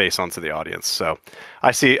drums in space onto the audience. So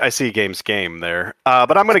I see Game's game there.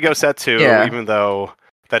 But I'm going to go set 2, Yeah. even though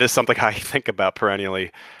that is something I think about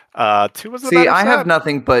perennially. 2 was the See, better I have set.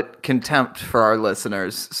 nothing but contempt for our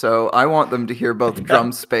listeners, so I want them to hear both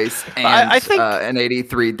drum space and I think- an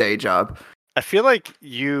 83 Day Job. I feel like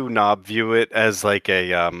you, Knob, view it as like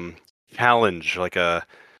a challenge, like a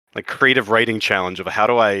creative writing challenge of how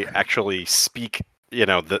do I actually speak,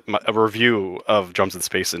 a review of Drums in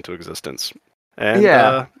Space into existence. And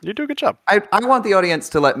Yeah. You do a good job. I want the audience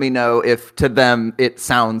to let me know if to them it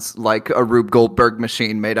sounds like a Rube Goldberg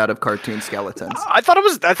machine made out of cartoon skeletons. I thought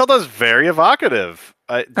that was very evocative.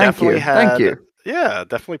 I definitely you. had Thank you. yeah,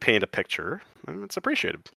 definitely paint a picture. And it's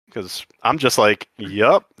appreciated because I'm just like,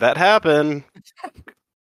 yup, that happened.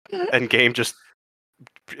 And game just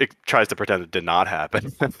it tries to pretend it did not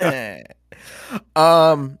happen.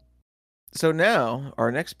 um. So now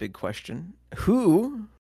our next big question: who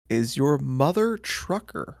is your mother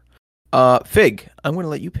trucker? Fig, I'm going to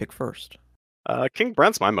let you pick first. King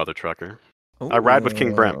Brent's my mother trucker. I ride with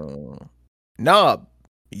King Brent. Knob,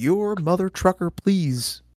 your mother trucker,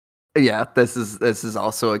 please. Yeah, this is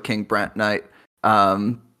also a King Brent night.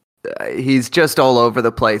 He's just all over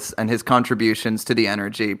the place, and his contributions to the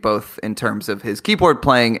energy, both in terms of his keyboard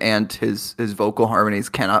playing and his vocal harmonies,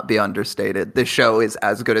 cannot be understated. This show is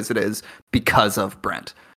as good as it is because of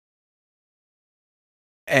Brent.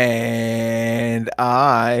 And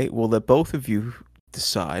I will let both of you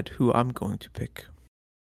decide who I'm going to pick.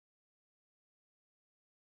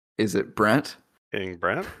 Is it Brent? King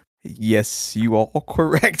Brent? Yes, you are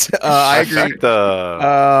correct. I agree.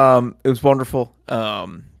 It was wonderful.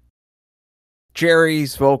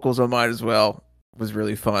 Jerry's vocals on mine as well was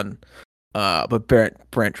really fun. But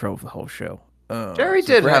Brent drove the whole show. Jerry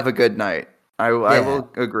did have a good night. I will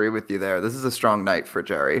agree with you there. This is a strong night for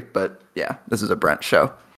Jerry, but yeah, this is a Brent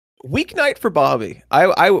show. Weak night for Bobby.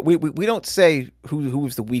 We don't say who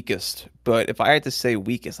was the weakest, but if I had to say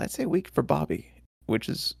weakest, I'd say weak for Bobby, which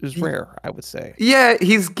is rare, I would say. Yeah,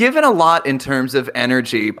 he's given a lot in terms of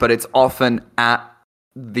energy, but it's often at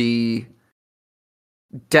the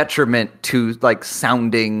detriment to like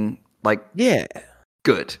sounding like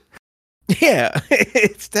good. Yeah,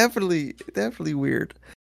 it's definitely weird.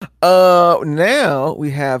 Now we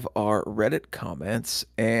have our Reddit comments,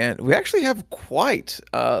 and we actually have quite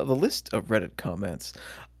the list of Reddit comments.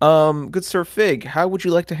 Good Sir Fig, how would you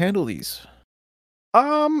like to handle these?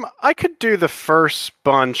 I could do the first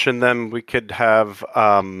bunch, and then we could have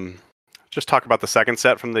just talk about the second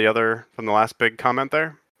set from the last big comment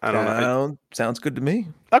there. I don't know. Sounds good to me.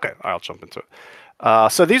 Okay, I'll jump into it.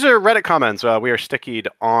 So these are Reddit comments. We are stickied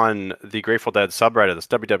on the Grateful Dead subreddit. It's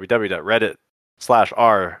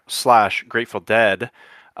www.reddit/r/Grateful Dead.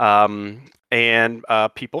 And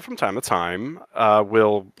people from time to time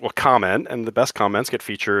will comment, and the best comments get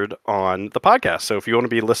featured on the podcast. So if you want to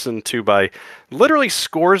be listened to by literally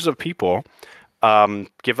scores of people,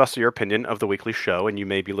 give us your opinion of the weekly show, and you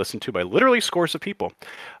may be listened to by literally scores of people.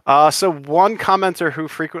 So one commenter who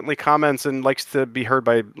frequently comments and likes to be heard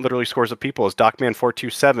by literally scores of people is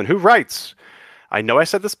Docman427, who writes, I know I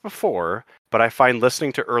said this before, but I find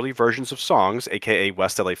listening to early versions of songs, aka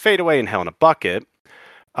West LA Fadeaway and Hell in a Bucket,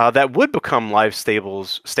 that would become live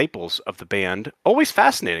staples of the band, always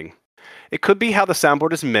fascinating. It could be how the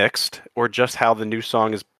soundboard is mixed, or just how the new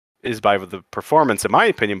song is by the performance. In my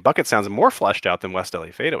opinion, Bucket sounds more fleshed out than West LA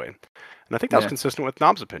Fadeaway. And I think that was consistent with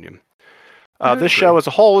Knob's opinion. This show as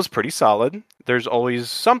a whole is pretty solid. There's always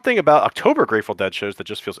something about October Grateful Dead shows that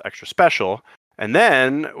just feels extra special. And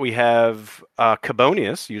then we have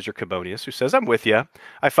user Cabonius, who says, I'm with ya.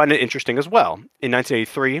 I find it interesting as well. In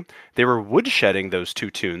 1983, they were woodshedding those two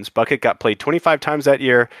tunes. Bucket got played 25 times that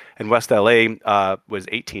year, and West LA was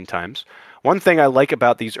 18 times. One thing I like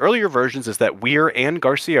about these earlier versions is that Weir and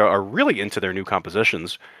Garcia are really into their new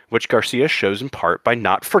compositions, which Garcia shows in part by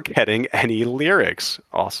not forgetting any lyrics.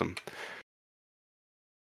 Awesome.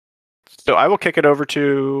 So I will kick it over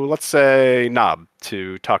to, let's say, Knob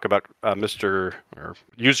to talk about Mr. or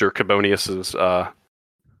user Cabonius's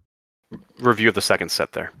review of the second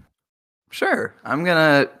set there. Sure. I'm going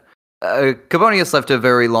to... Cabonius left a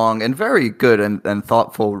very long and very good and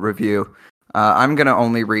thoughtful review. I'm going to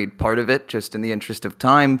only read part of it just in the interest of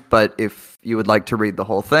time, but if you would like to read the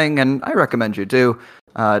whole thing, and I recommend you do,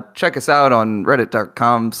 check us out on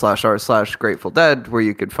reddit.com/r/Grateful Dead, where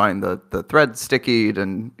you could find the thread stickied,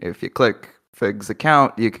 and if you click Fig's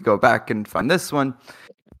account, you could go back and find this one.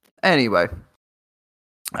 Anyway,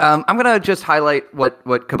 I'm going to just highlight what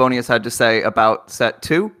Cabonius had to say about set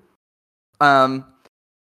 2. And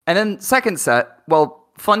then second set, well,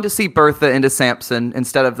 fun to see Bertha into Samson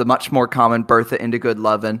instead of the much more common Bertha into Good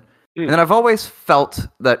Lovin'. And then I've always felt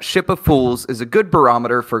that Ship of Fools is a good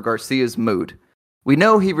barometer for Garcia's mood. We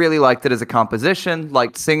know he really liked it as a composition,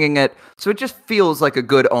 liked singing it, so it just feels like a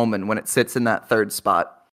good omen when it sits in that third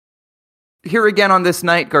spot. Here again on this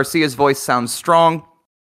night, Garcia's voice sounds strong.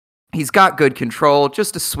 He's got good control,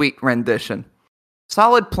 just a sweet rendition.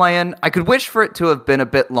 Solid playing. I could wish for it to have been a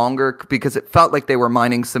bit longer because it felt like they were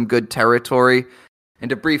mining some good territory. And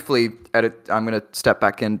to briefly edit, I'm going to step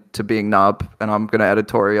back into being Knob, and I'm going to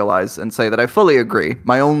editorialize and say that I fully agree.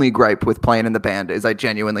 My only gripe with playing in the band is I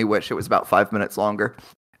genuinely wish it was about 5 minutes longer.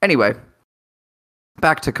 Anyway,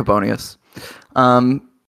 back to Cabonius. But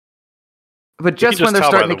just when they're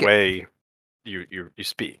starting to get... you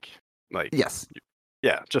speak. Like, Yes.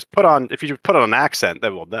 yeah, just put on, if you put on an accent,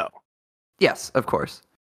 then we'll know. Yes, of course.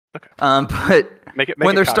 Okay. But Make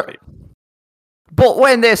when it they're cockney. but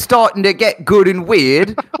when they're starting to get good and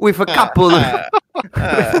weird with a couple of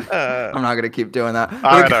I'm not going to keep doing that. With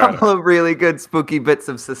a couple of really good spooky bits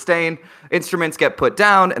of sustain, instruments get put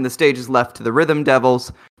down and the stage is left to the rhythm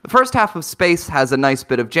devils. The first half of Space has a nice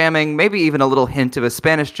bit of jamming, maybe even a little hint of a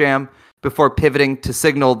Spanish jam, before pivoting to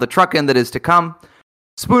signal the truckin' that is to come.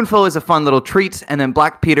 Spoonful is a fun little treat, and then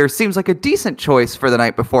Black Peter seems like a decent choice for the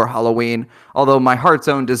night before Halloween, although my heart's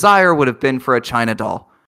own desire would have been for a China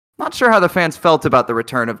doll. Not sure how the fans felt about the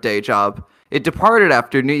return of Day Job. It departed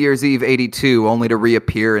after New Year's Eve '82, only to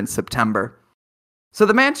reappear in September. So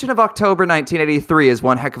the Mansion of October 1983 is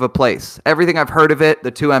one heck of a place. Everything I've heard of it,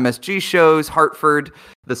 the 2 MSG shows, Hartford,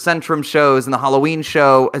 the Centrum shows, and the Halloween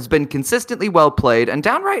show, has been consistently well played and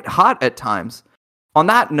downright hot at times. On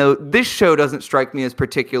that note, this show doesn't strike me as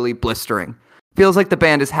particularly blistering. Feels like the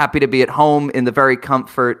band is happy to be at home in the very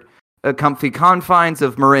comfy confines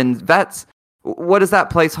of Marin Vets. What does that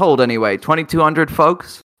place hold anyway? 2,200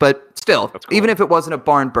 folks? But still, cool. Even if it wasn't a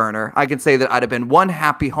barn burner, I can say that I'd have been one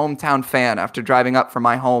happy hometown fan after driving up from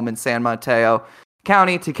my home in San Mateo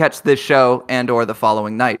County to catch this show and or the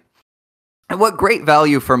following night. And what great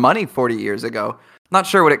value for money 40 years ago. Not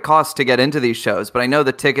sure what it costs to get into these shows, but I know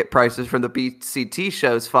the ticket prices from the BCT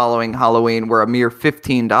shows following Halloween were a mere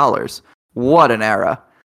 $15. What an era.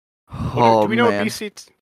 Do we know man. what BCT?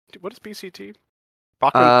 What is BCT?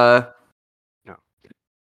 No.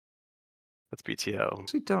 That's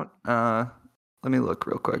BTO. We don't. Let me look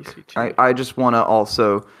real quick. I just want to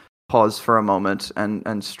also pause for a moment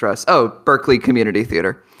and stress. Oh, Berkeley Community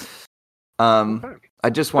Theater. Okay. I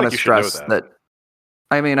just want to stress that.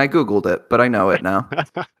 I mean, I Googled it, but I know it now.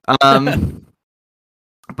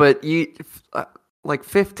 But you, like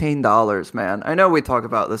 $15, man. I know we talk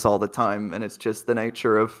about this all the time, and it's just the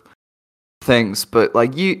nature of things. But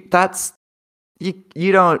like you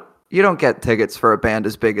don't get tickets for a band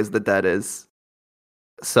as big as the Dead is.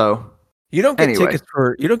 So you don't get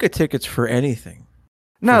tickets for anything.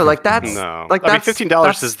 No, like that's no. Like I mean,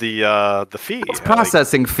 $15 is the fee. It's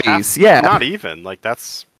processing fees. Yeah, not even like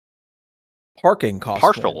that's parking cost.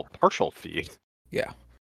 Partial fee. Yeah.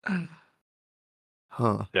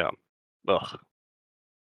 Huh. Yeah. Ugh.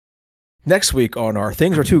 Next week on our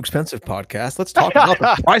Things Are Too Expensive podcast, let's talk about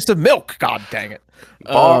the price of milk. God dang it.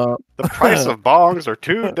 The price of bongs are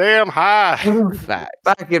too damn high.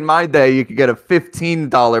 Back in my day, you could get a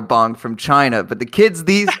 $15 bong from China, but the kids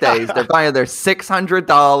these days, they're buying their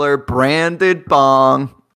 $600 branded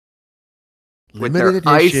bong with their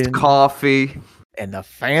iced coffee. And the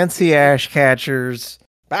fancy ash catchers.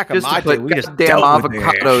 Back in my day, we just damn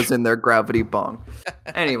avocados in their gravity bong.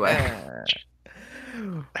 Anyway.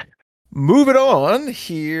 Moving on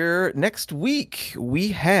here, next week we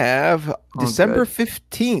have December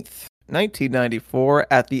 15th, 1994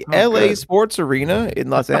 at the LA Sports Arena in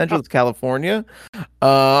Los Angeles, California.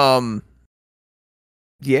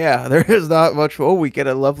 Yeah, there is not much. Oh, we get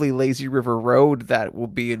a lovely Lazy River Road that will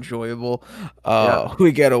be enjoyable.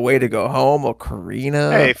 We get a Way to Go Home,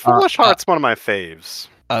 Ocarina. Hey, Foolish Heart's one of my faves.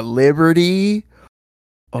 A Liberty.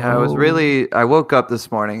 Yeah, I woke up this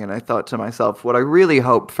morning and I thought to myself, what I really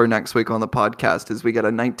hope for next week on the podcast is we get a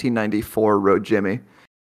 1994 Road Jimmy.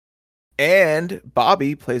 And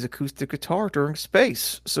Bobby plays acoustic guitar during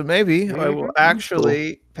Space. So maybe I will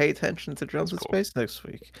actually pay attention to Drums in Space next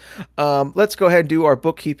week. Let's go ahead and do our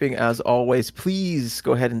bookkeeping as always. Please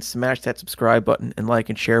go ahead and smash that subscribe button and like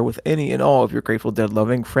and share with any and all of your Grateful Dead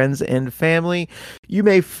loving friends and family. You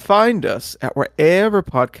may find us at wherever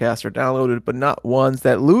podcasts are downloaded, but not ones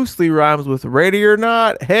that loosely rhymes with Ready or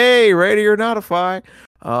Not. Hey, Ready or Notify.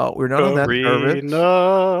 We're not on that service.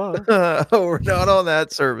 We're not on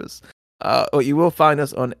that service. You will find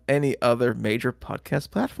us on any other major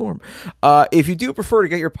podcast platform. If you do prefer to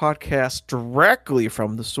get your podcast directly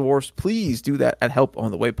from the source, please do that at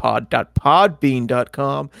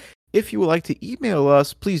helponthewaypod.podbean.com. If you would like to email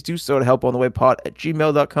us, please do so to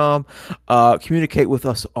helponthewaypod@gmail.com. Communicate with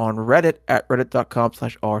us on Reddit at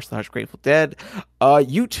reddit.com/r/GratefulDead.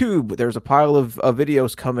 YouTube, there's a pile of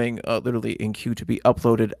videos coming literally in queue to be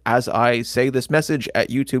uploaded as I say this message at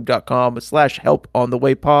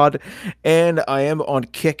youtube.com/helponthewaypod. And I am on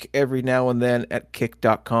Kick every now and then at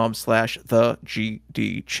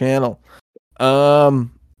kick.com/thegd channel.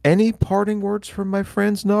 Any parting words from my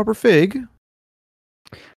friends Knob or Fig?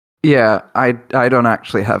 Yeah, I don't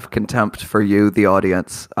actually have contempt for you, the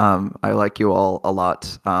audience. I like you all a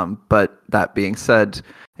lot. But that being said,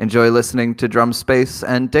 enjoy listening to Drum Space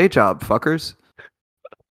and Day Job, fuckers.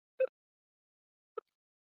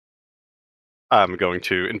 I'm going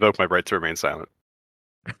to invoke my right to remain silent.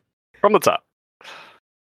 From the top.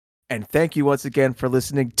 And thank you once again for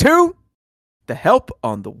listening to the Help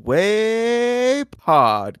on the Way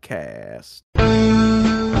podcast.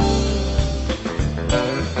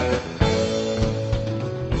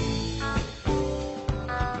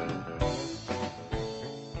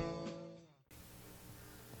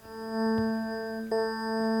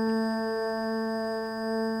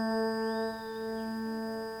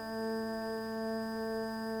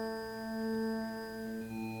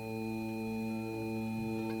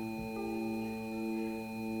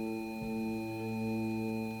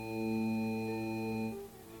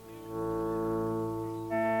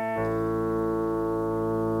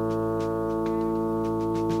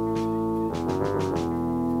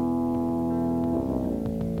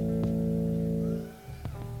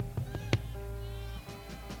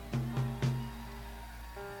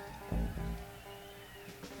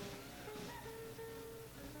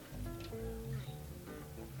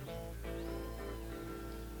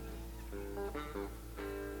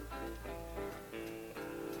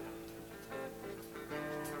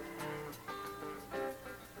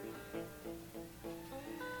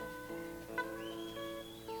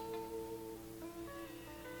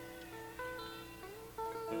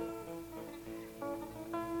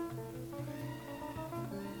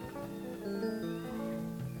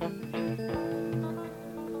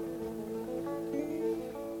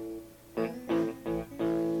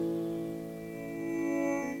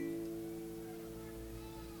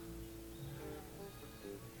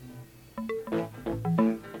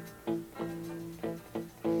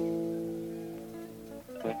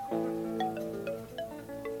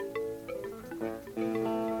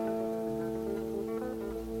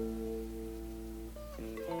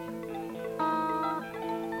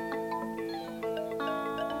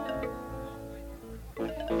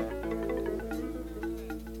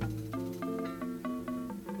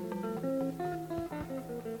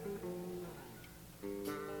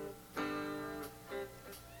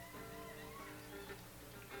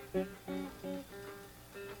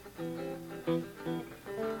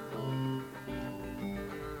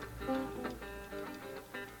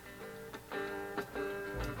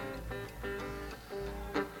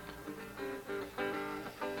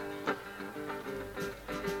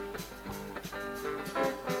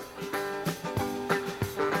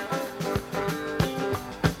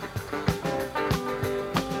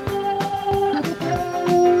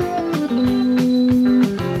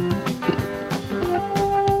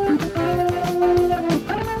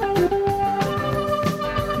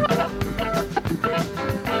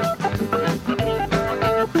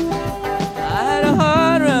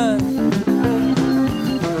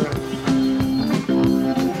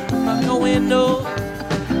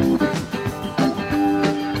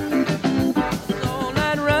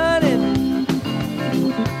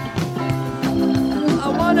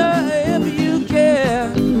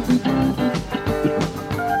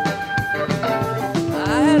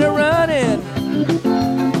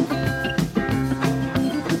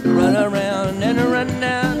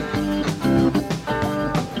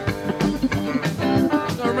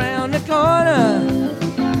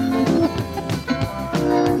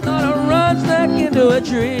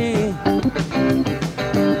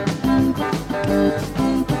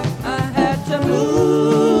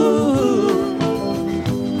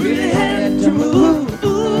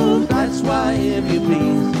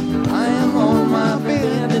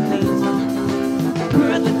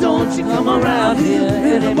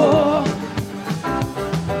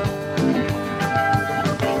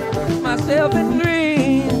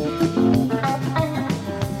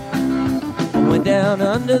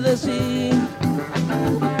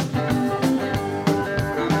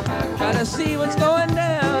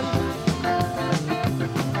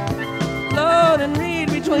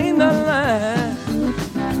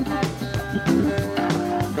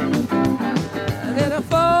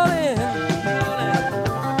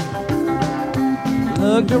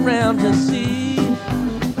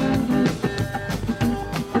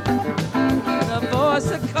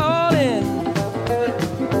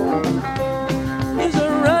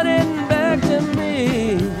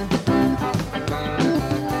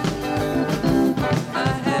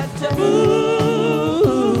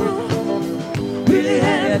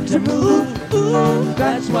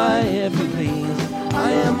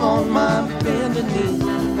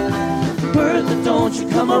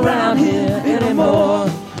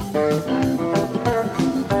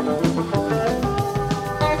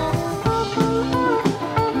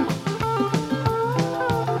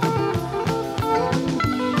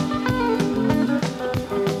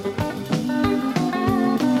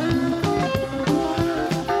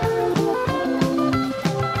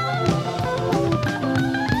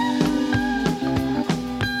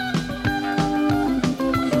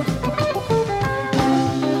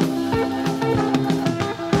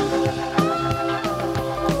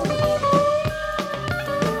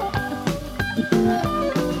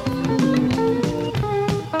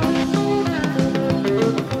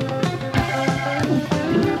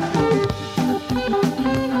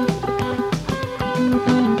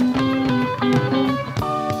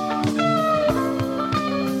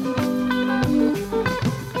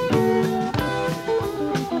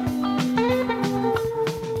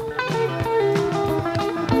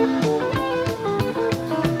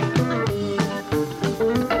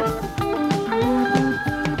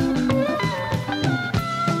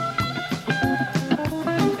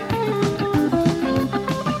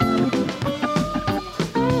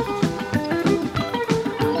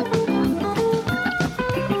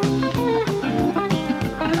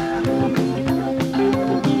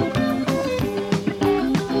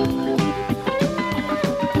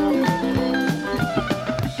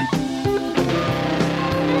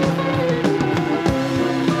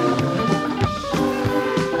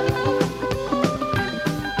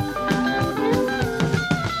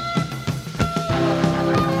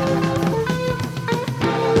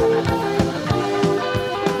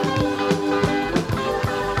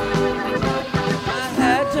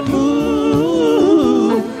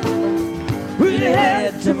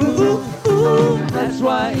 That's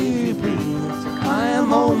why it reads, I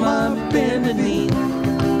am on my bended knee.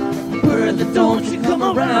 Brother, don't you come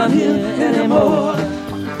around here anymore.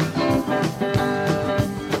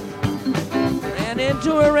 Ran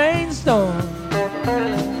into a rainstorm, I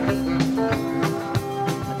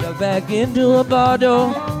dug back into a bar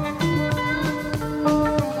door.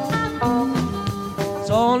 It's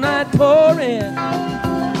all night pouring,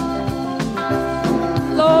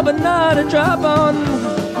 Lord, but not a drop on.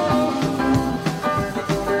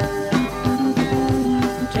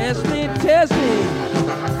 Test me,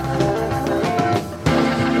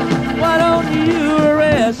 why don't you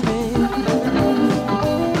arrest me?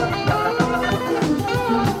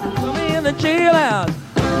 Put me in the jailhouse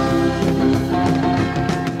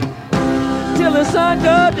till the sun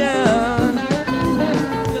go down,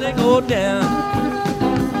 till it go down.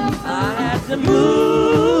 I had to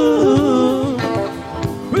move,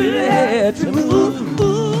 really had to move.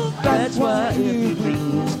 That's why it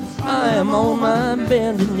reads, I am on my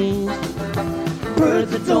bended knees.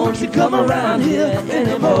 Bertha, don't you come around here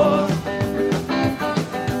anymore.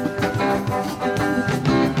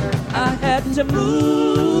 I had to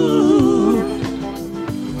move,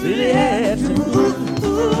 really had to move.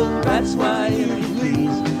 That's why it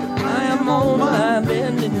reads, I am on my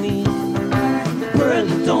bended knees.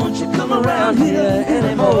 Bertha, don't you come around here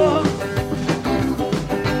anymore.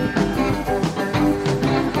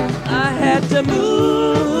 I had to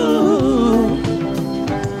move,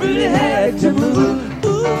 really had to move.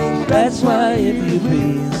 That's why if you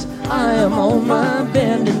please, I am on my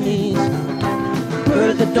bended knees.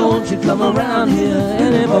 Bertha, don't you come around here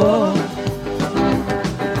anymore.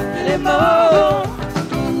 Anymore,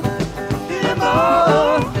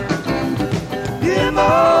 anymore,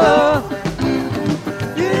 anymore,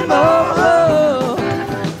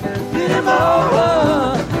 anymore, anymore,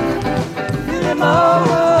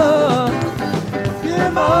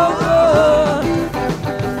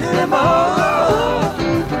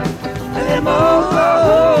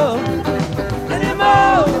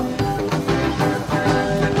 anymore.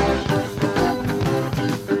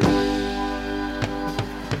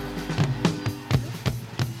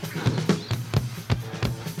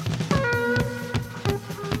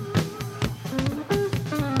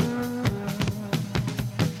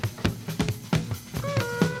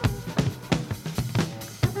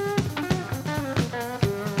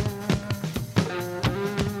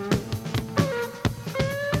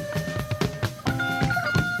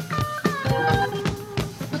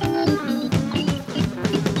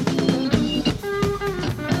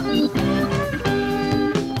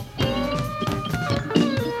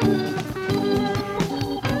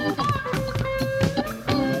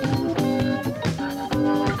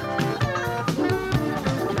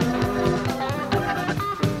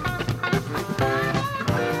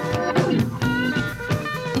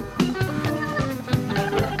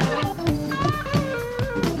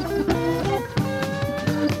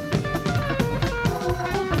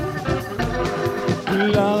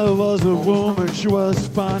 Lila was a woman, she was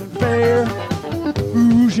fine and fair.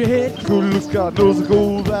 Ooh, she had good looks, God knows the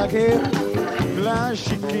gold black hair. Lila,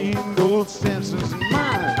 she gained old Samson's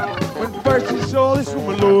mind. When first he saw this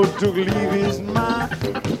woman, Lord took leave his mind.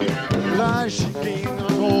 Lila, she gained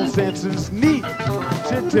old Samson's knee.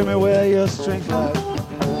 Said, tell me where your strength lies,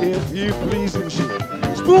 if you please. And she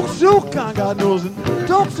spoke so kind, God knows, and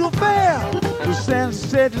talked so fair. So Samson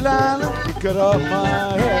said, Lila, you cut off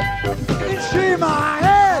my hair. And shave my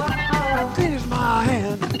head, clean as my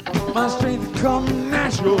hand. my strength come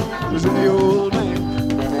natural as any old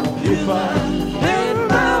man. If I had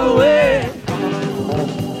my way,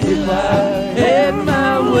 if I had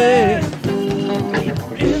my way,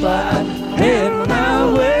 if I had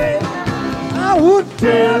my way, I would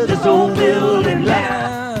tear this old building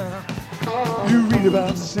down. You read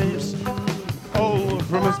about Samson, oh,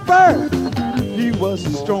 from his birth. He was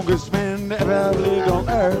the strongest man that ever lived on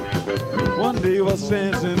earth. One day while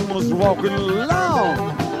Samson was walking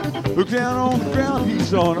along, looked down on the ground, he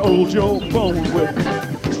saw an old Joe Bone with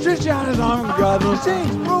stretch out his arm, God knows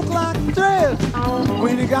things broke like threads.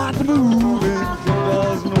 When he got to moving,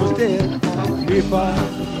 10,000 was dead. If I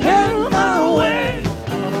had my way,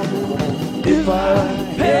 if I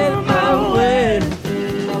had my way,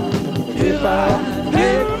 if I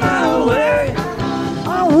had my way,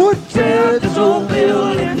 I would tear this old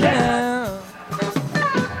building down.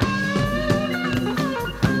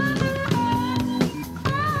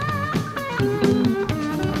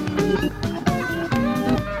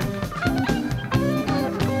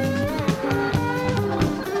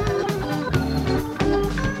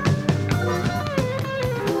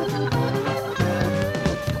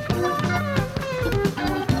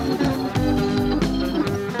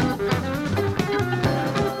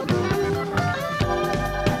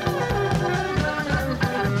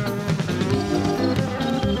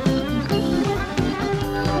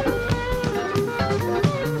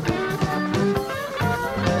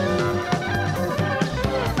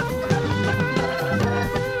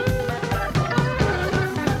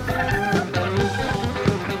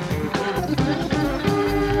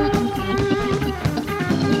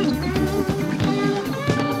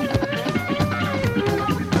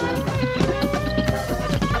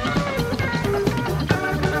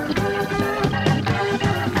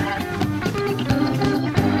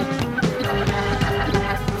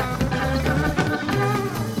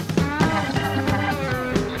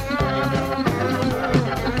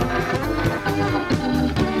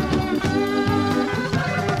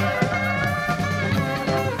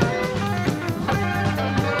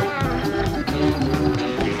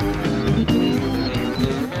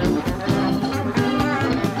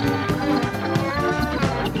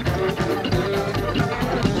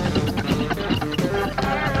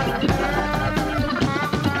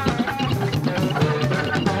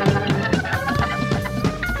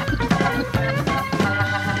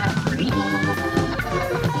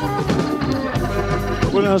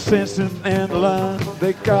 Well, Samson and the lion,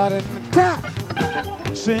 they got in the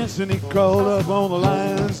top. Samson, he crawled up on the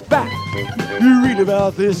lion's back. You read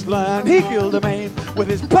about this lion, he killed a man with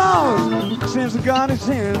his paws. Samson got his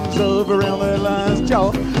hands up around that lion's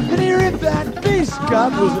jaw, and he ripped that beast.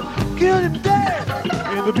 God was killed him dead,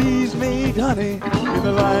 and the bees made honey in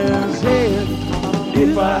the lion's head.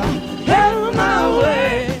 If I had my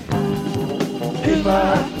way, if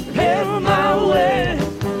I had my way,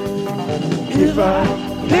 if I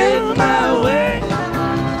had my way,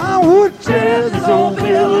 I would tear this old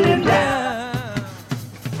building down.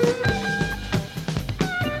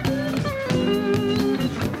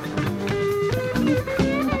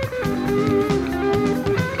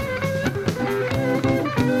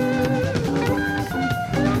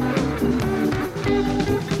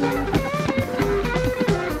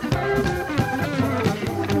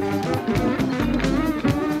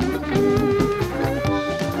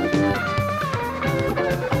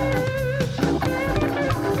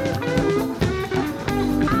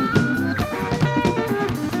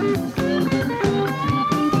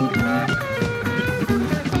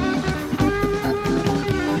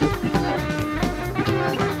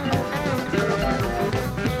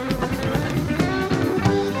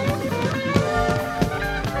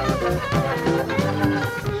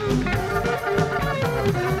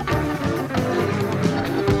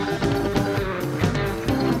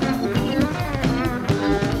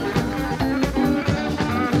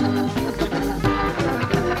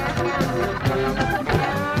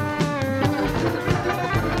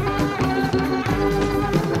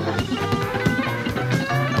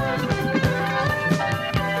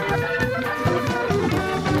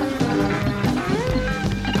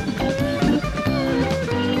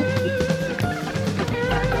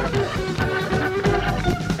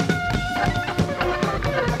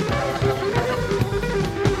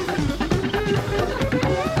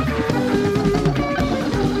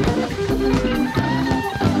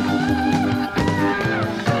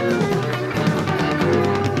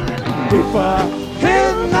 If I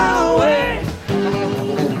had my way,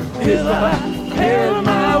 if I had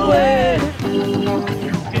my way,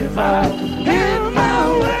 if I had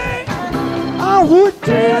my way, I would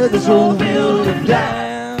tear this old building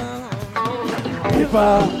down. If If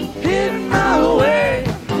I hit my way,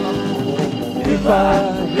 if I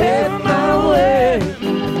hit my way,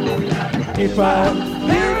 if I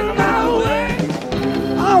hit my way,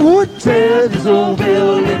 I would tear this old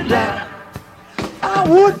building down. I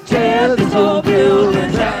would tear this old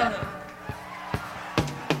building down.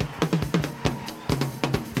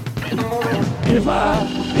 If I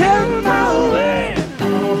had my way,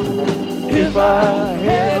 if I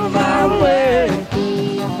had my way,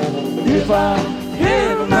 if I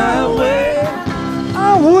had my way,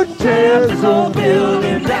 I would tear this old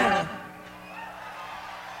building down.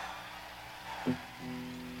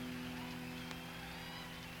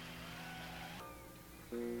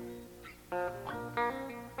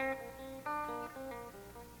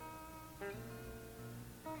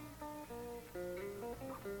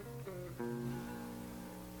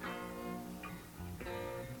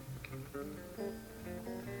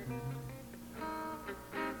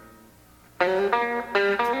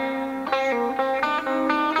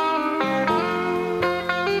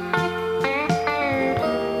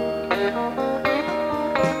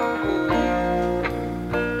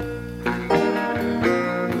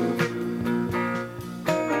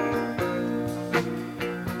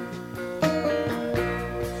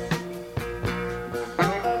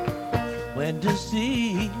 Went to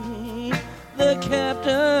see the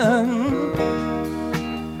captain,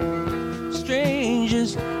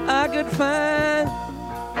 strangest I could find.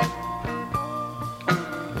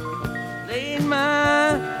 Laid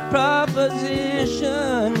my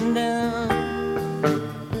proposition down,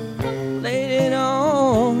 laid it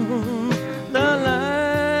on the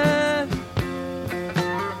line.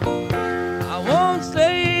 I won't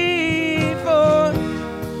stay for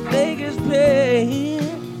Vegas pay,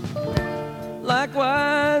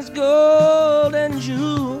 likewise gold and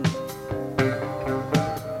jewels,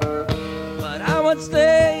 but I would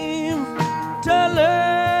stay to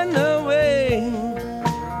learn the way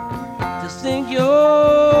to sink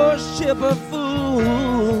your ship of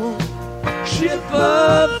fool, ship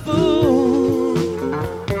of fool,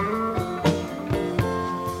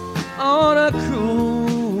 on a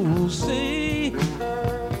cruel sea,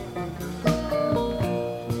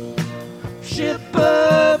 ship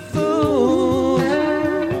of fool,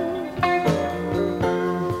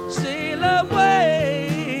 sail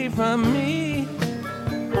away from me.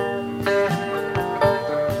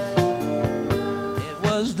 It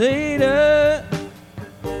was later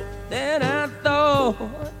than I thought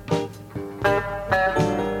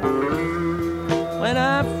when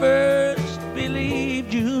I first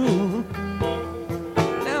believed you.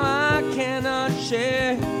 Now I cannot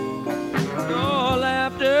share your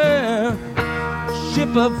laughter,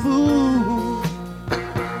 ship of fool.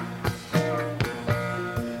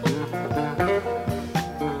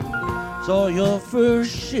 Saw your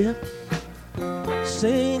first ship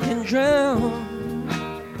sink and drown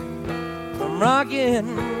from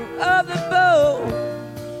rocking of the boat,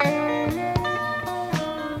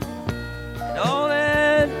 and all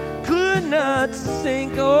that could not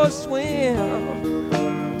sink or swim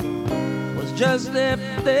was just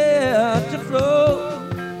left there to float.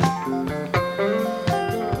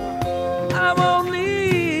 I won't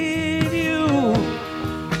leave you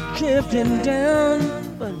drifting down,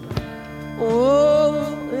 but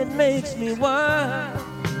oh, it makes me wild.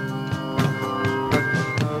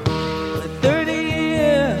 With 30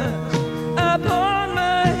 years upon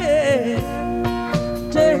my head,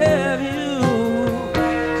 to have you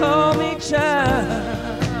call me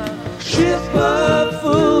child, ship of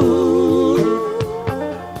fool,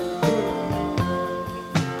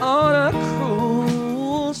 on a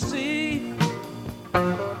cruel sea,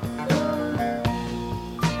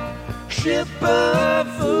 ship of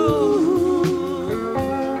fool,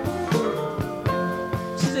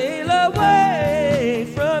 sail away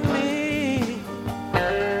from me.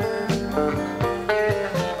 It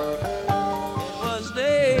was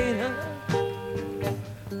later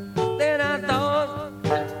than I thought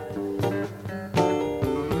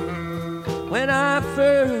when I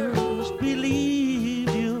first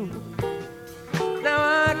believed you. Now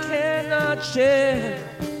I cannot share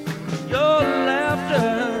your laughter,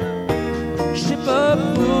 ship of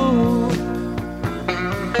fool.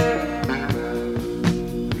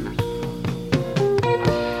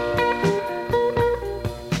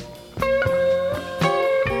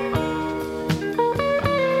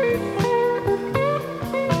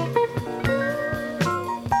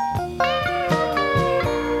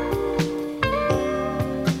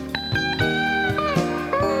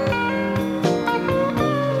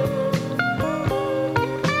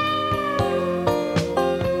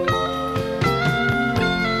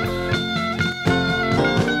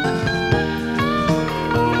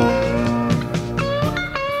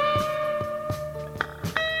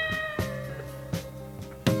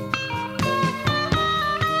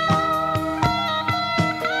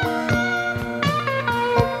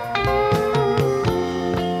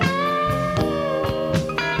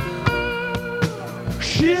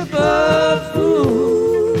 ship of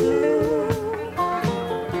food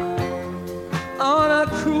on a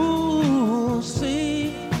cruel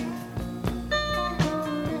sea.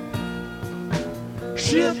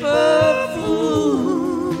 Ship of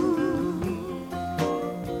food,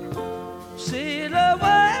 sail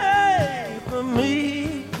away from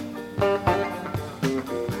me.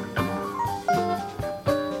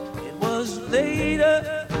 It was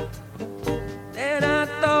later than I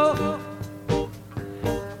thought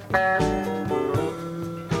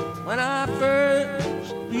when I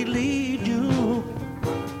first believed you.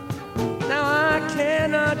 Now I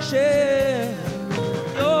cannot share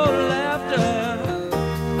your laughter.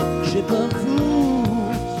 Ship of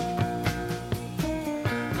fools,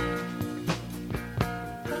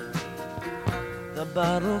 the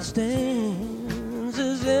bottle stands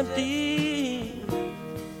as empty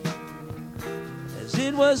as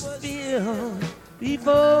it was filled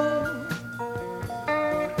before.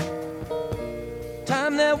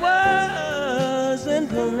 Time there wasn't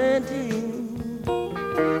plenty,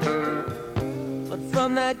 but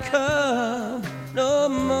from that cup no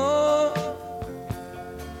more.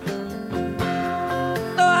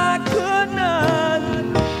 Though I could not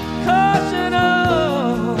caution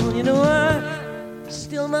all, you know I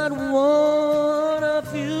still not one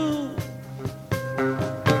of you.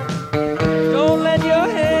 Don't let your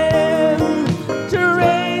hand to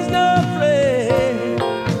raise no flame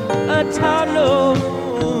atop no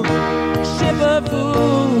ship of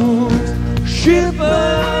fools, ship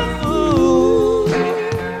of fools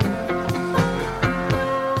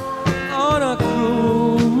on a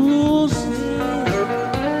cruel sea.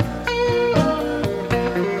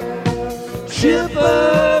 Ship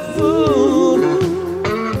of fools,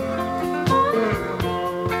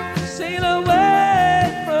 sail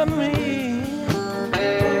away from me.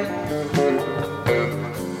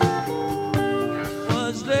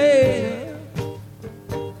 Was there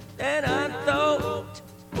than I thought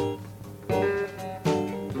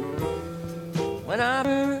when I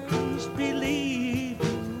first believed.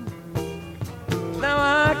 Now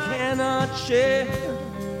I cannot share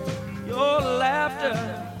your laughter.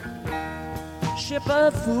 Ship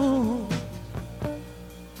of fools,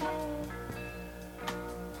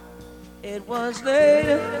 it was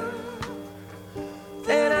later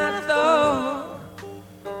than I thought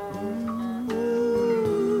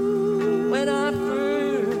when I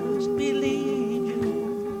first believed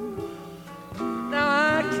you. Now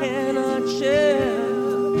I cannot share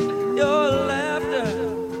your laughter.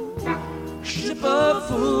 Ship of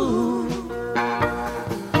fools.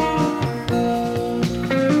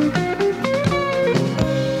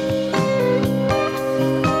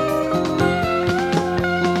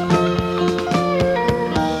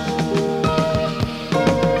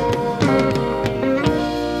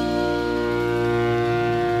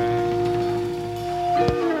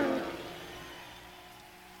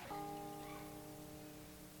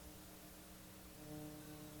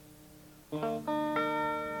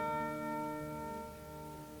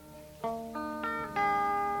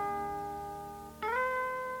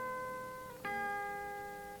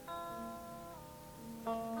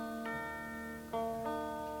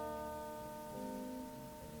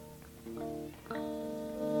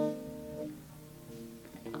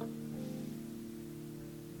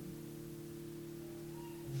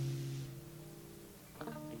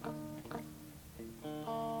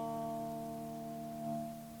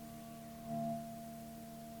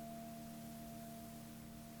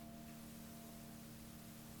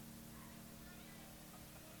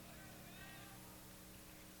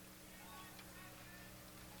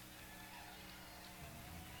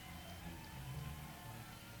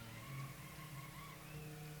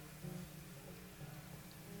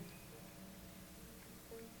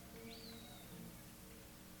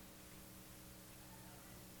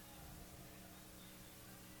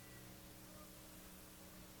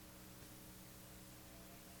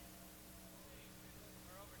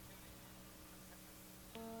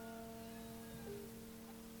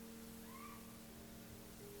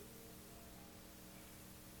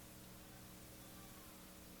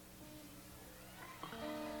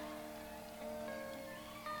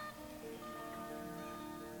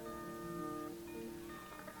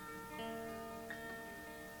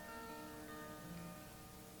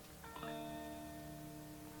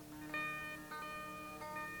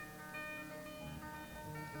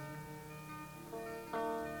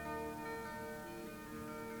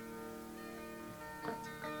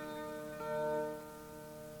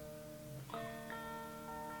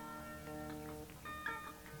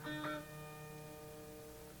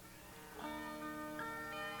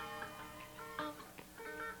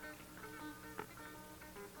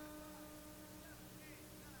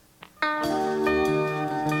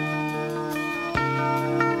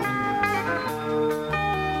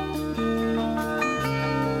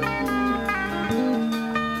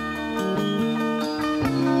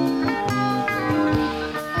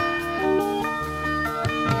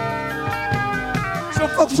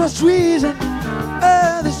 folks trust reason,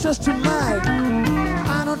 others trust your mind.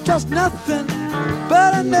 I don't trust nothing,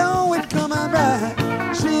 but I know it come out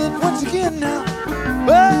right. See it once again now.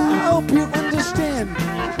 Well, I hope you understand.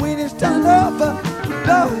 When it's done over,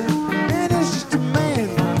 no, man is just a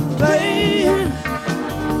man playing,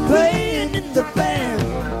 playing in the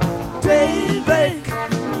band. Daybreak,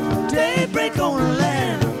 daybreak on the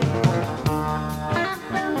land.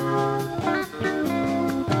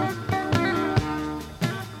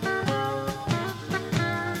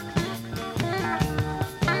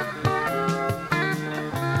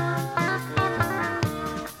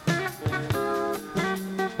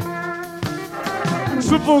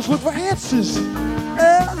 Some folks look for answers,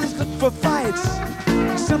 others look for fights.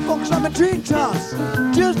 Some folks climb in treetops,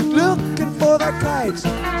 just looking for their kites.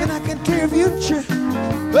 And I can tell your future,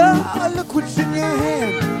 well, look what's in your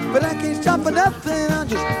hand. But I can't stop for nothing, I'm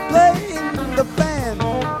just playing in the band.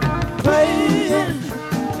 Playing,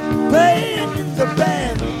 playing in the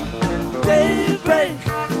band. Daybreak,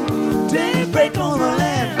 daybreak on the land.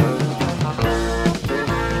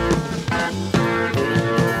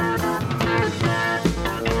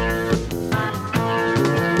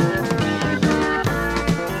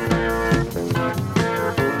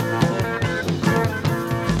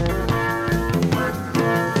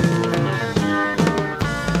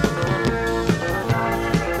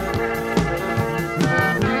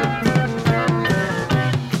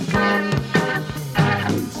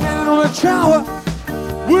 Shower,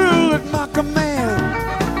 will at my command.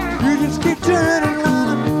 You just keep turning while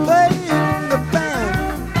I'm playing the band.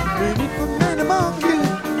 And if a man among you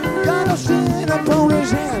got a sin upon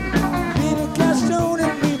his hand, then it cast on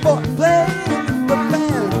at me for playing in the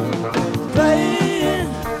band. Playing,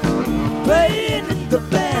 playing in the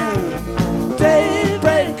band.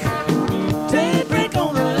 Daybreak, daybreak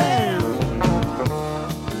on the land.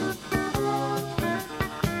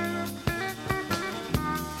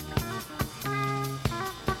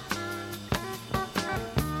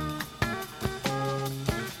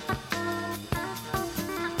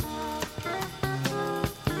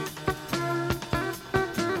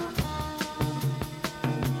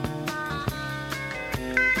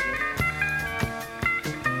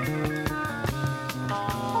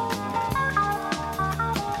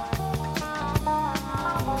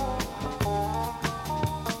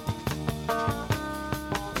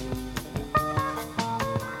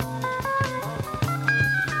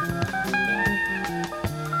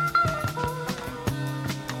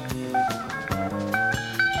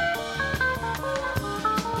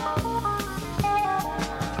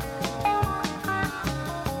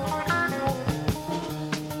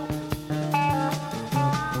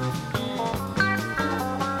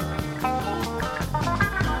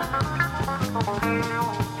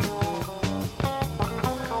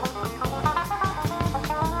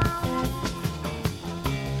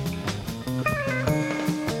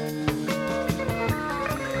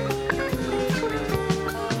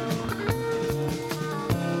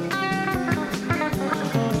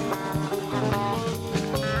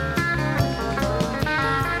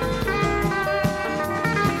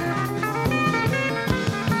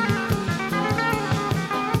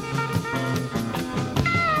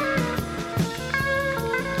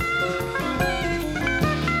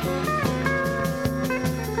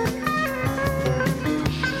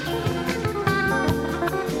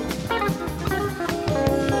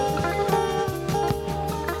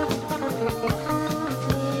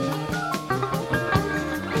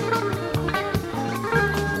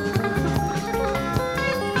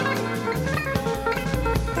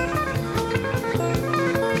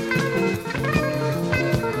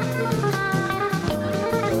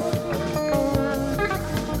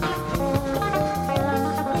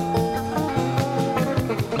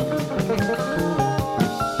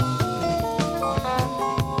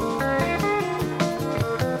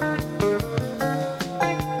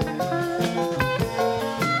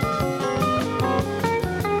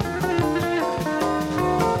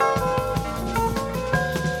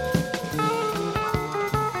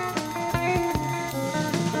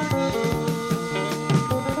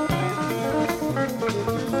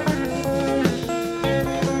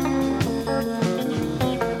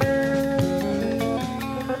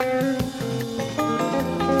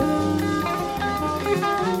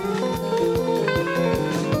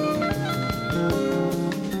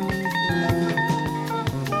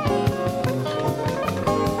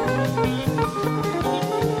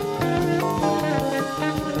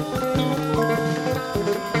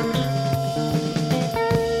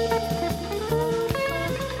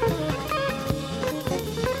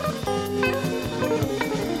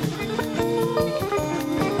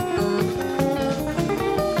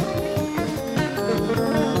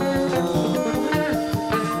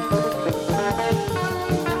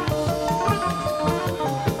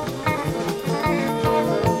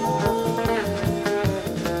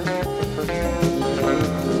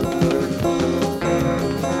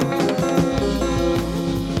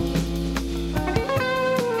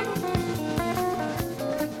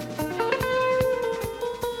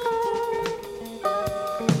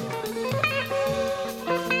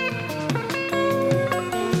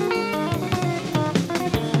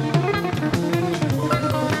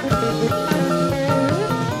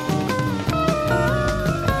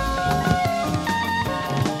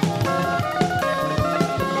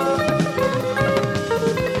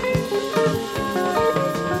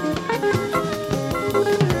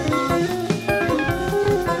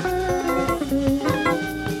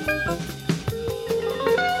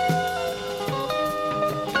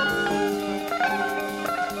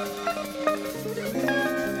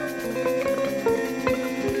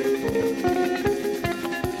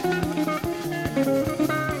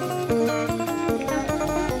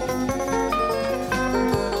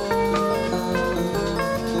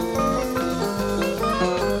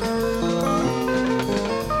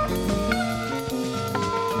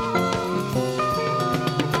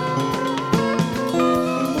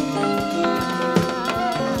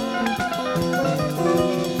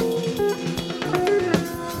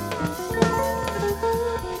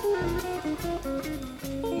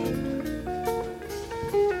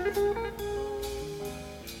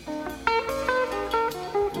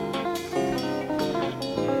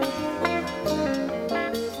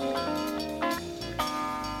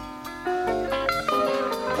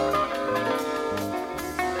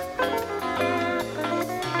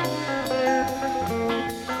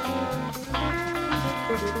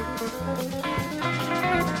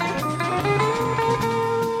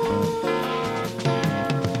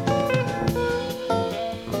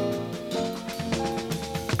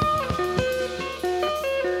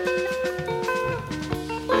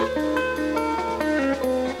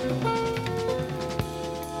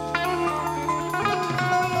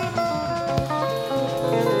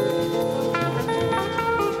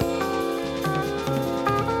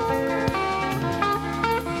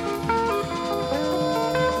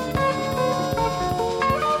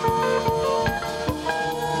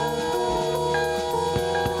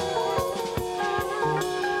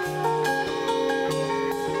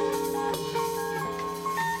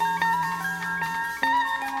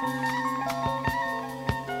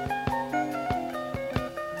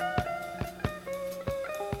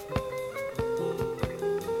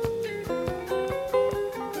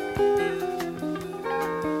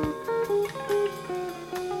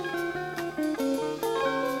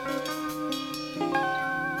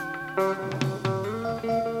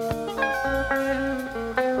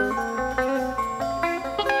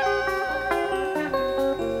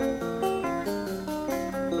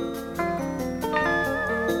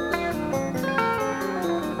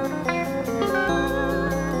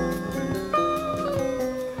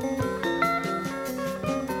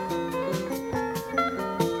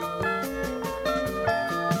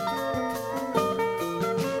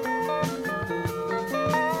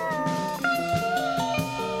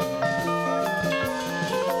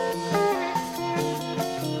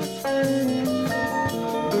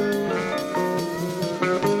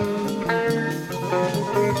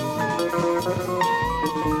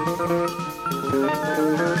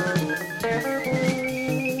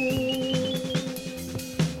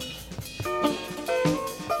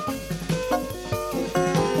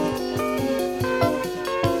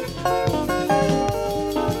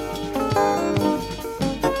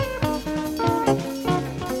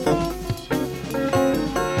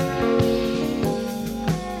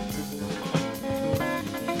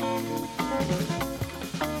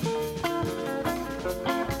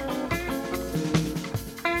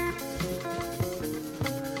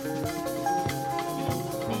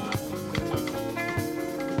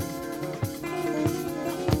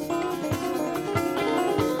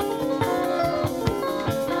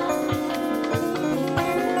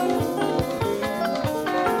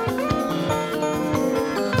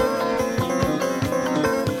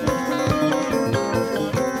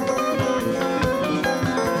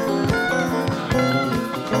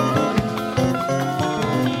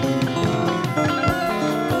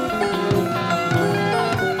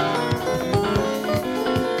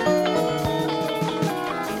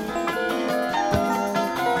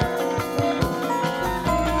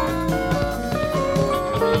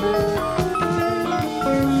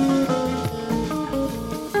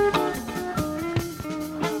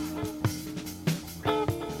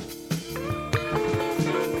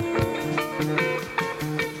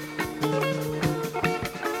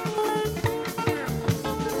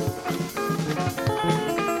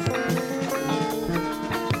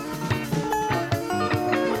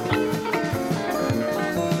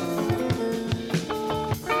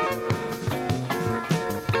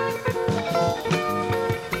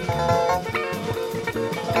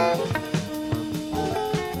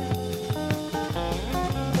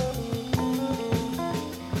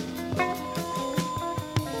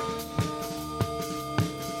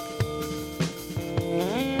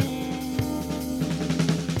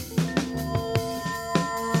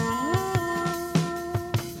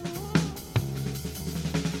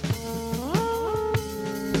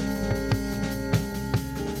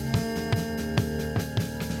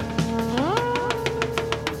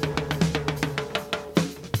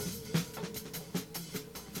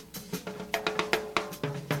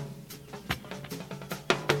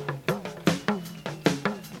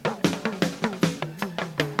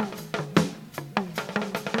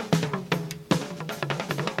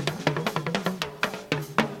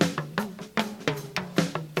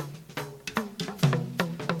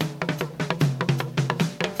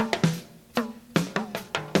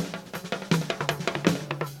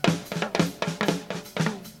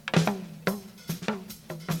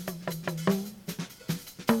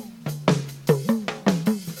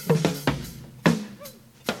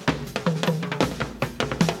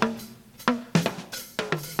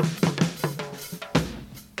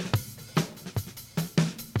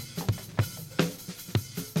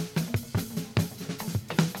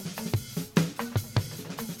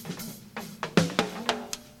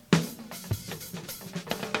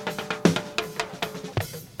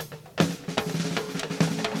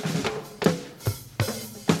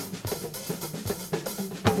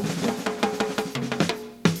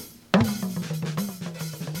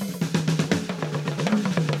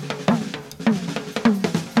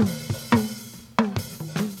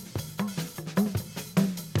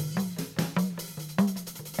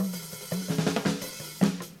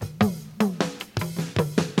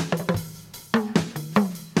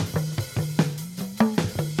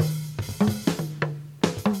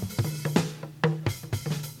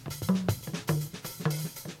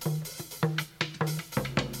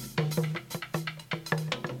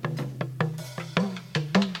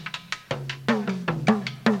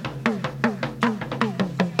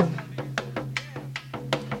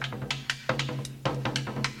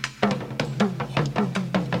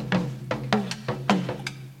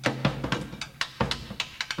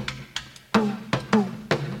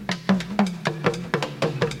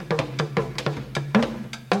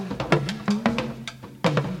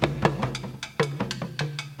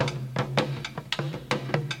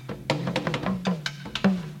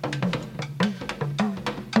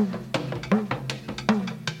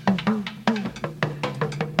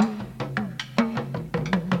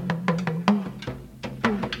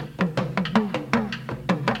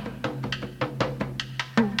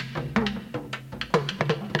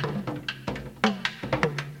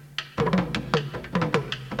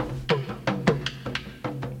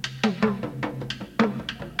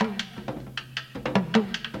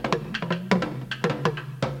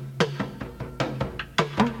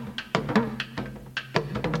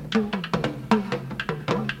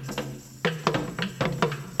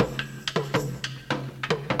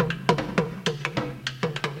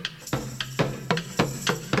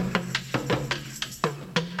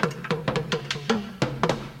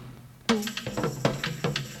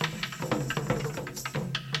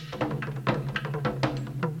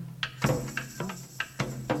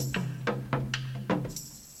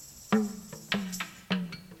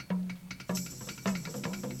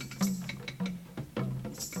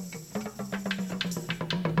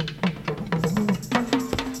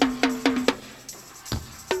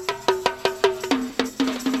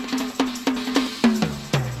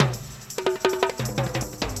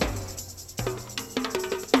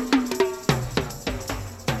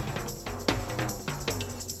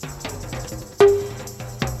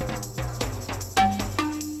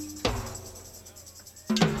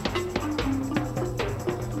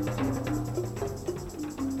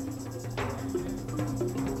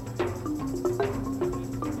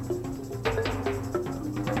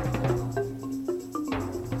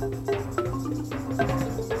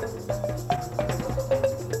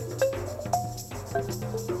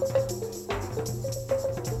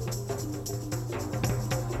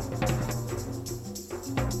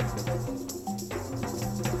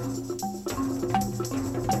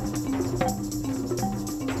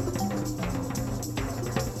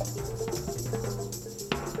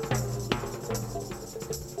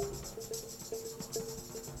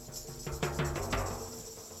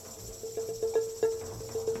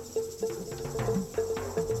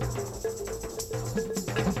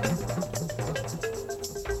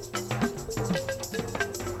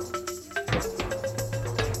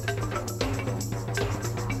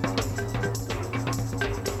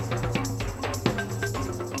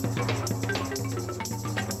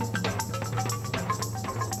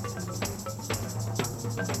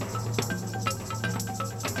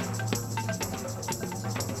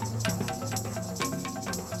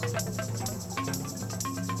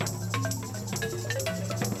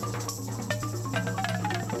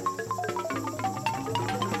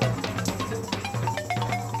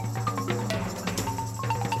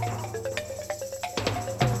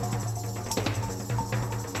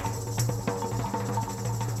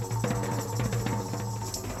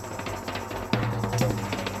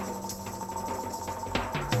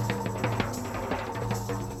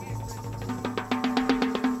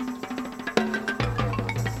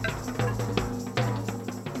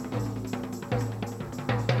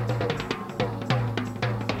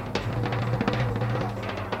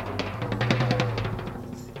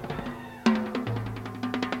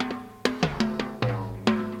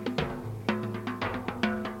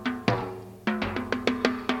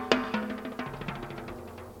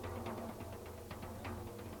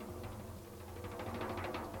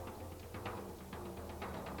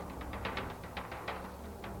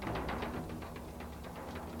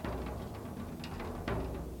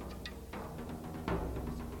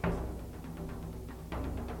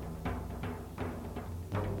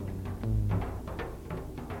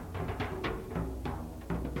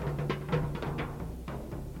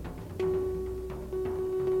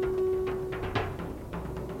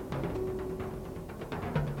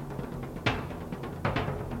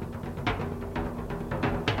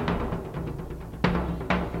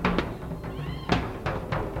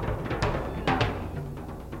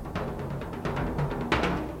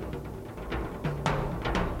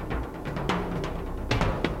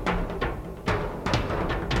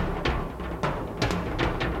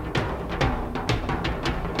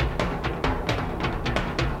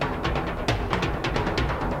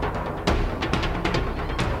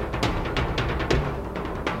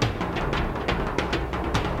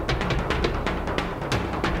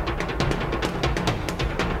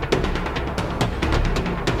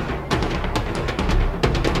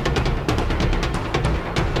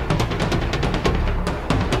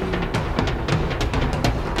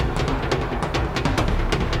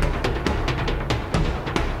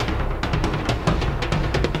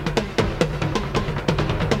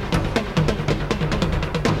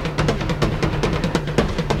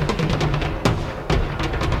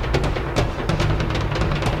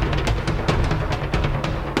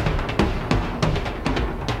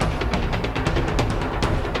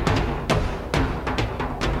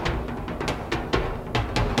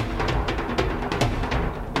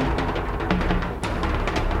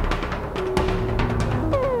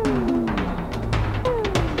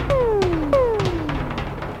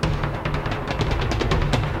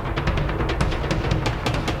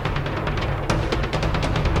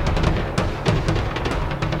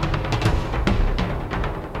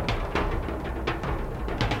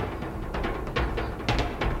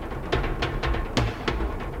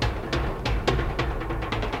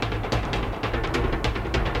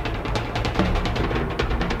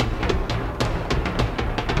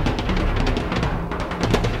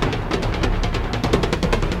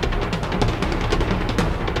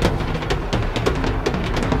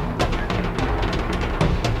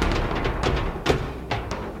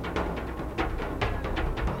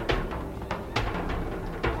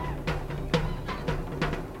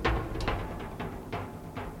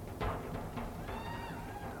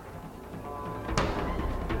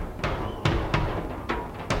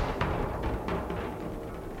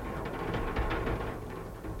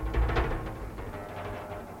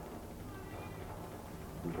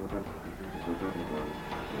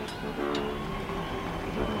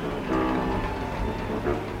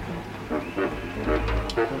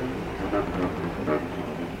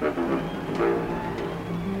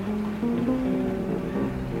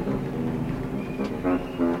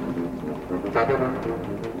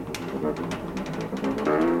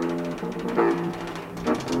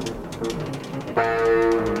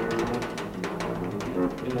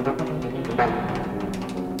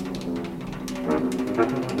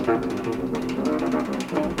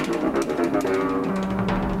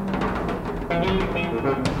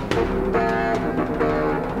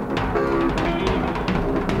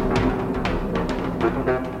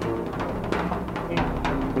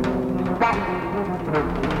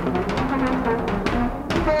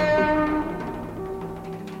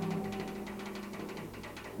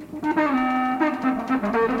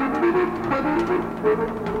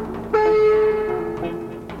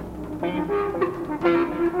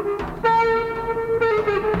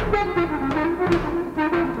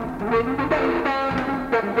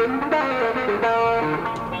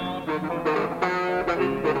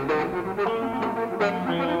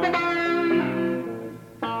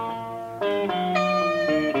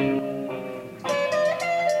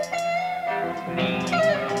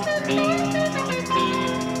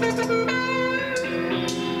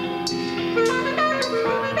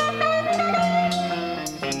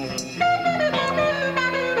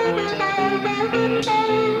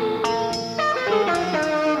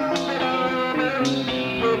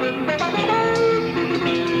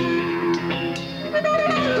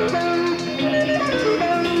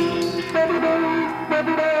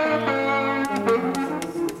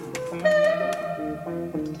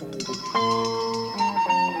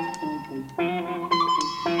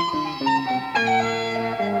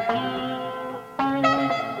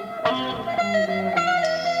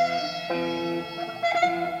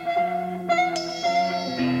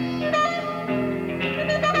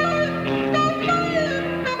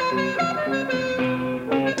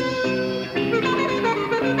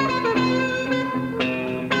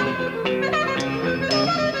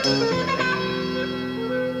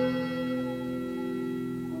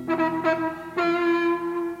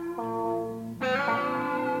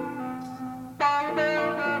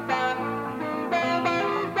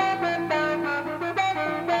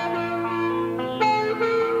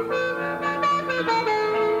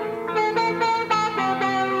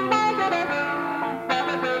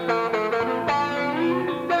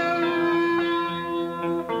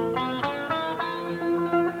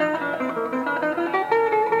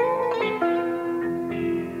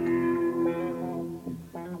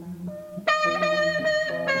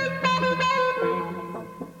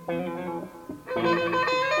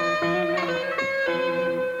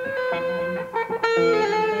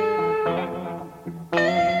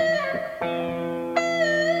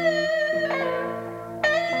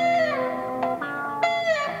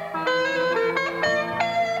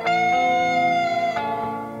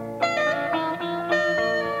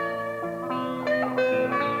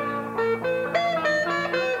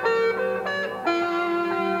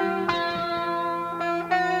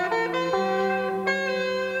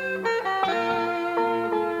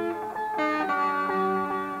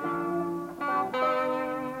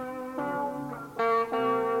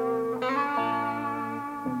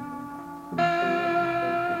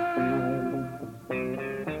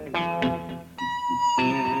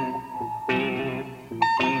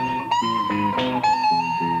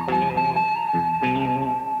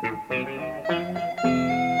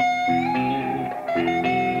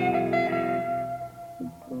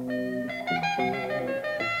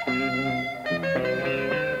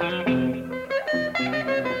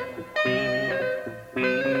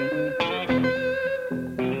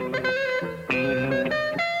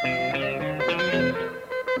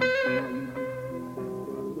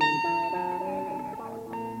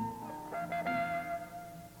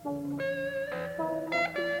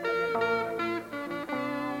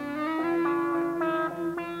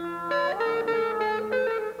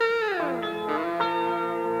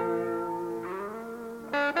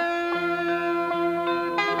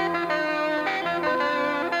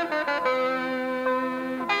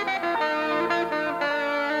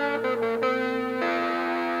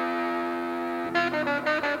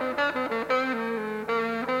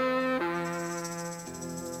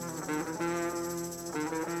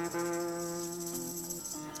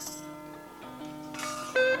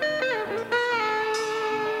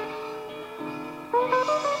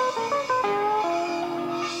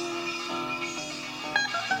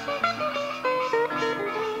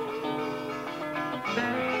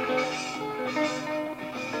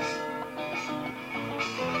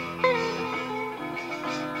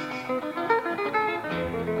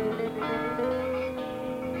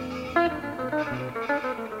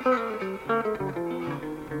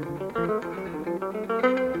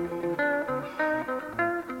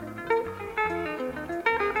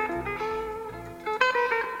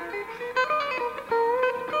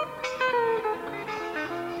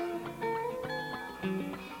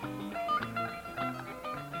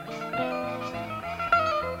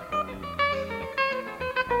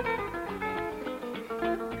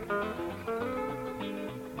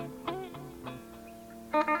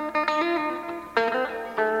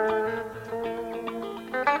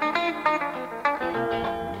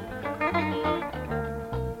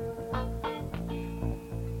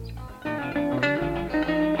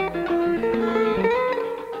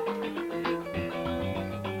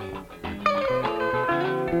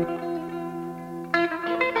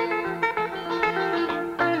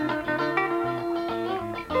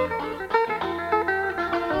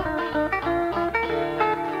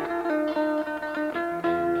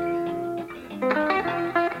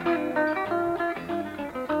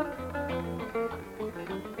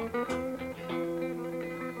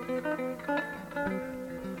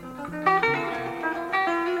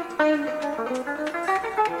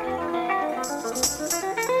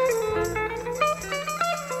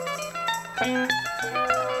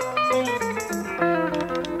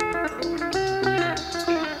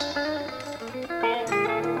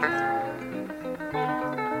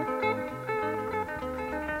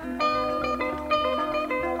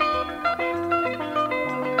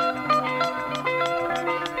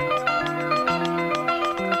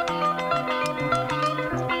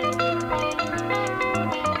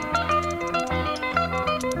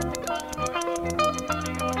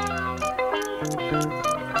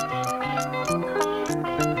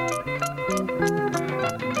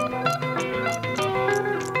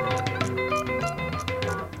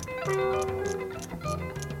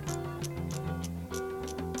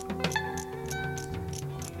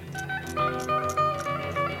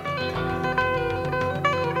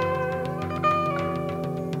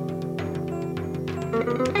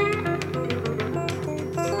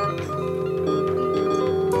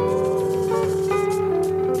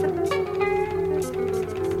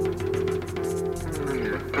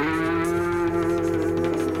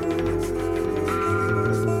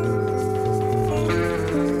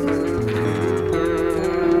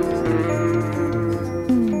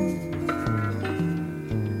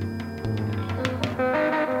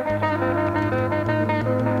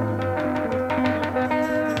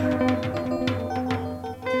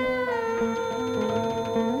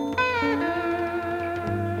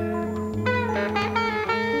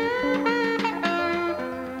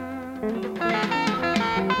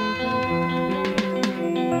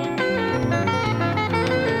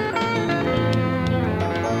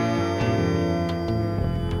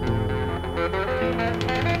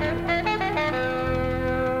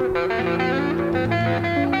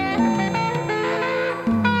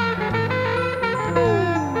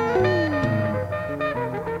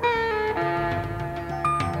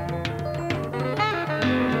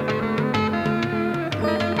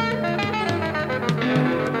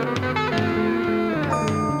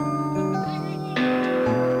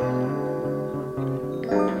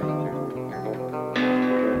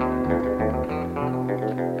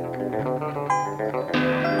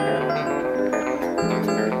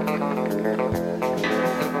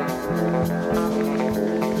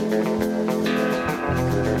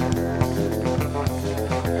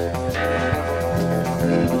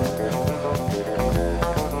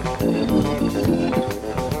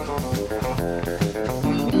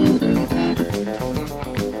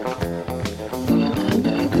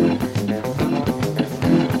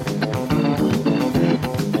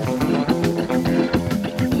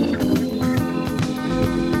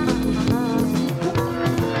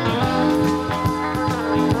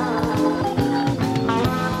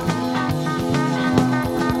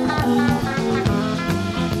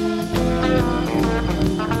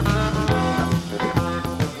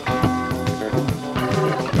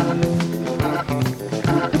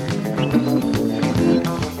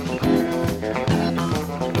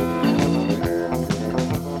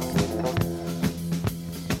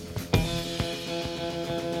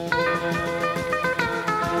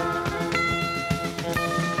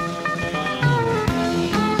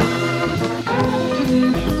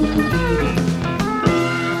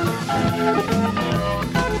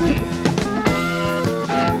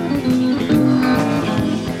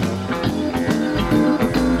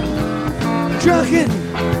 Trucking,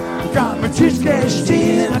 got my chips cashed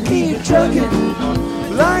in. I keep trucking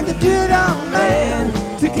like a good old man.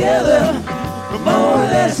 Together, we're more or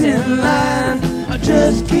less in line. I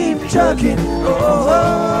just keep trucking. Oh,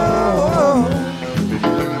 oh, oh.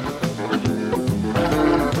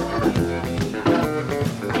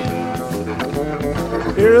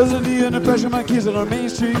 Arizona, Indiana, pressure my kids on Main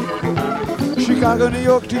Street. Chicago, New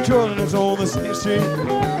York, Detroit, and it's all the same street.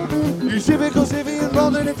 You typical civvy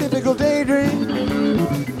involved in a typical daydream.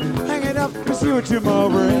 Hang it up, pursue it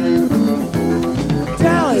tomorrow.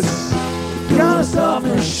 Dallas, got a soft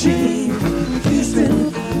machine.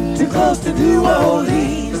 Houston, too close to New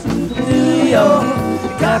Orleans. New York,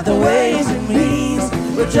 got the ways and means,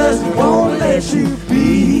 but just won't let you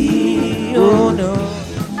be. Oh no.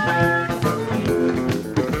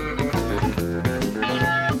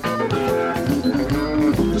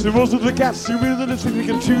 So most of the cats you with are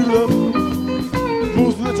typical true love.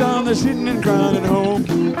 Most of the time they're sitting and crying at home.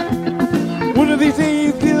 One of these days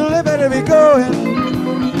you feel they better be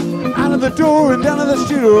going out of the door and down to the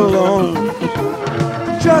studio alone.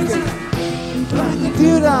 Chucking like a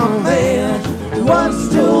good old man. Once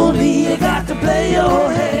told me you got to play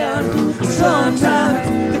your hand.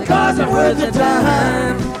 Sometimes the cards aren't worth the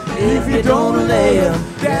time if you don't lay them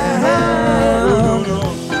down.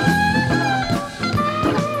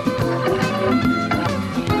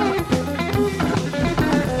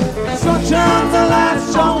 Sometimes the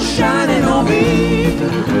lights don't shining on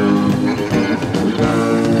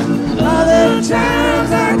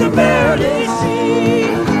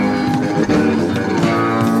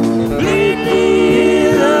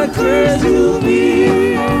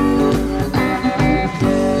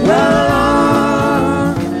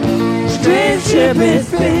ship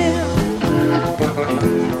it's been.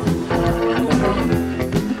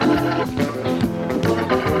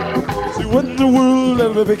 See, what in the world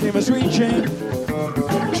ever became a sweet chain?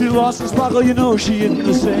 She lost the sparkle, you know she isn't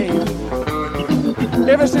the same.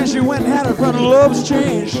 Ever since she went and had her frontal lobes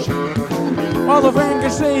changed, all the friend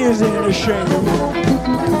can say is in a shame.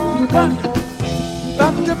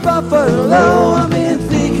 Back to Buffalo, I've been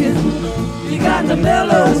thinking, you got the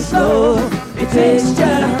mellow soul. It takes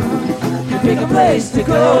time, you pick a place to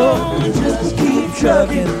go, just keep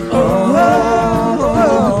trucking. Oh, oh,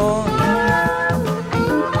 oh.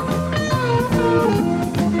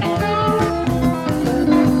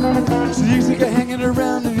 So you think of hanging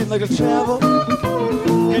around and you'd like to travel?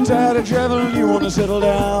 You're tired of traveling, you want to settle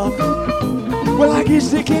down. Well, I guess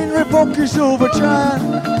they can revoke your soul for trying.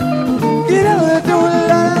 Get out of the door and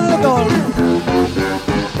light on.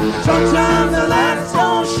 Sometimes the lights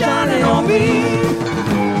don't shine on me.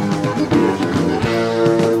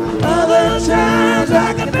 Other times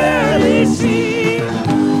I can barely see.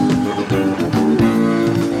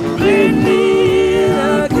 Lead me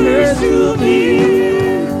a curse to me.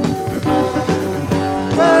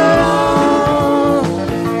 Oh,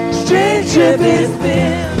 strange ship it's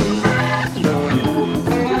been.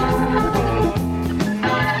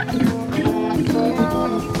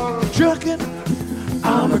 Trucking,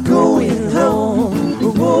 I'm a-going home.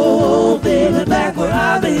 Oh, baby, back where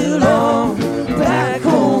I belong. Back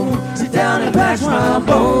home, sit down and patch my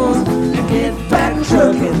bones and get back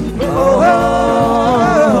trucking. Oh,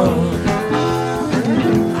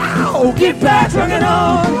 oh, get back trucking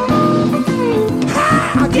on.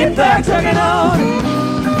 Get back trucking on.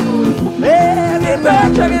 Yeah, get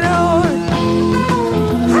back trucking on.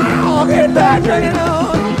 Get back trucking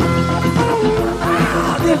on.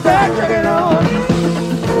 Get back trucking on.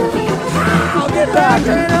 Get back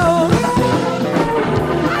trucking on.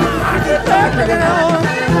 Get back trucking on.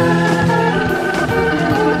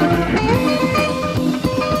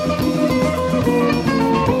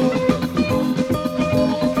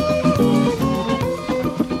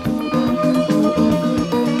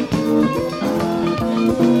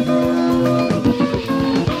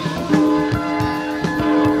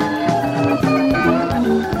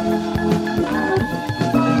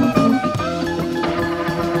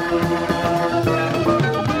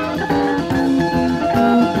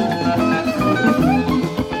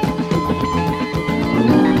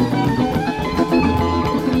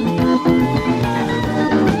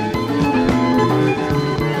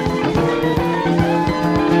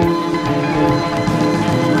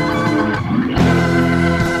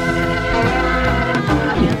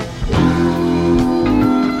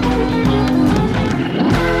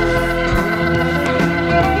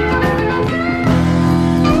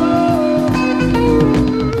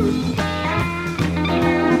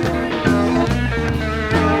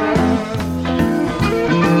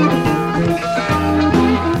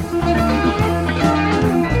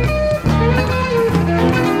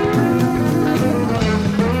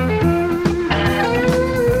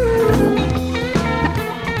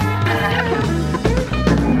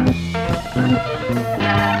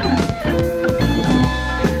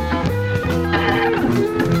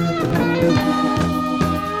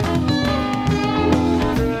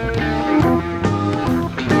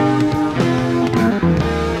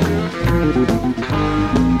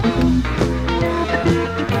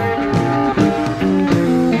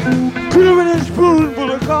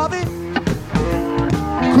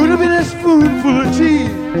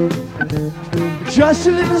 Just a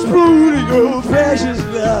little spoon of your precious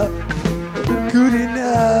love, good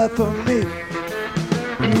enough for me.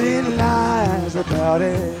 Men lies about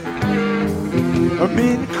it, a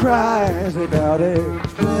man cries about it,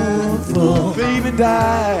 Spoonful, baby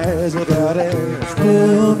dies about it,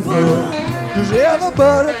 spoonful. cause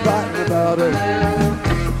everybody fighting about it.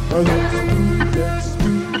 Oh, that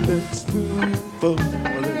spoon, that spoonful, oh,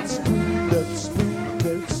 that spoon, that spoon,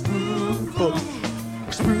 that spoonful,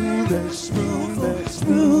 spoon, that spoon, that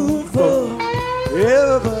spoonful.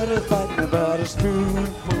 Everybody fighting about a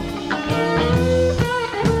spoonful.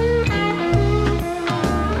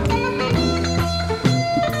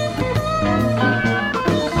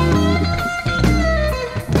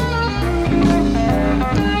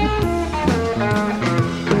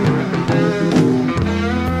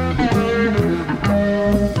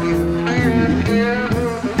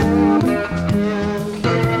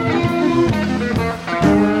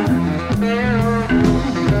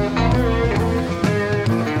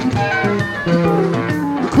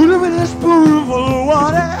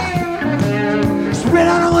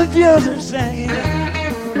 Desert sand,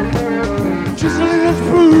 just a little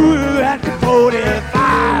spoon at the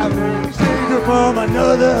 45. Sing the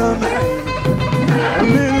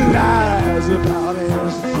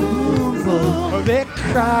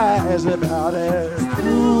cries about it.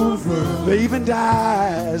 They even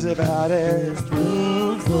dies about it.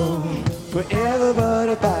 For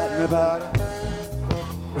everybody fighting about it.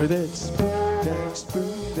 With that spoon, that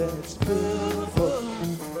spoon, that spoonful.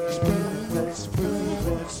 Spoon, that spoon,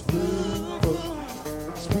 that spoonful.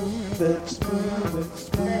 Spoon, that spoon, that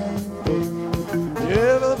spoonful.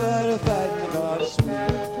 Everybody fighting about a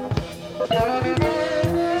spoon.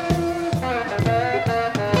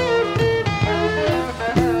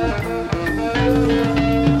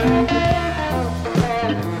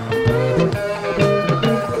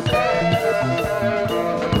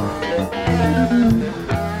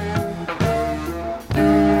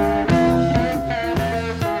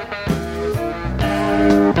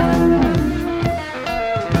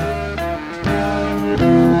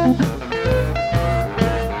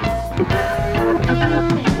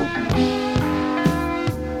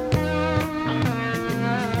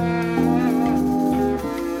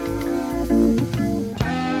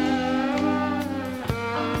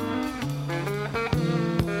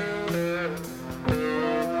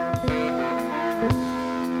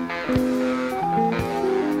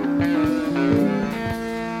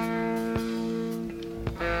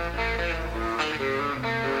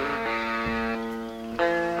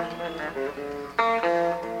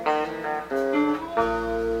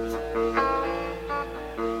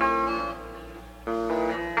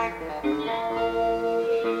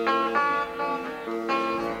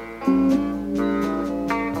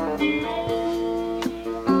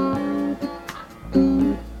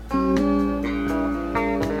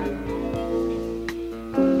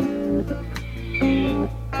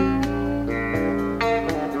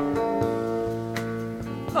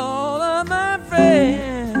 All of my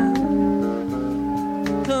friends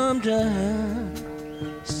come to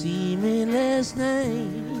see me last night.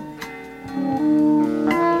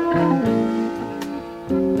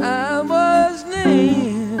 I was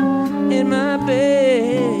laying in my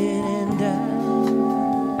bed and died.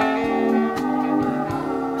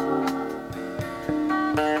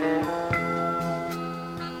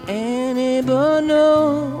 Anybody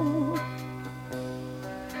know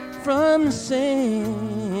from the same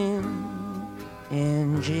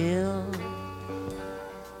angel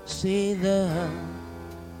say the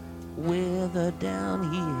weather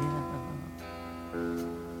down here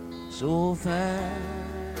so fine.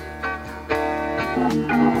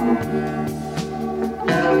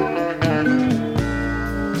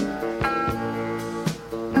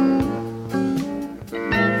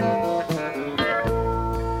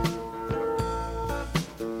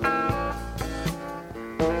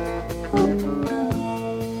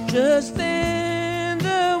 Just then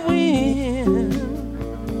the wind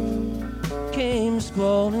came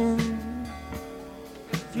squalling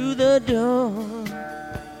through the door.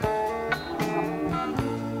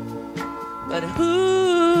 But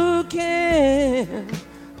who can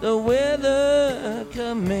the weather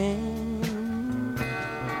command?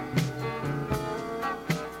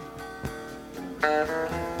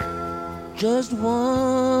 Just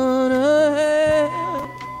wanna have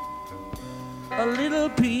a little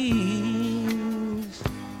peace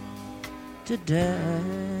to die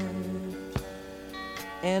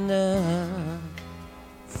and a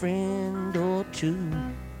friend or two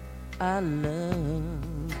I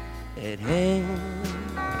love at hand.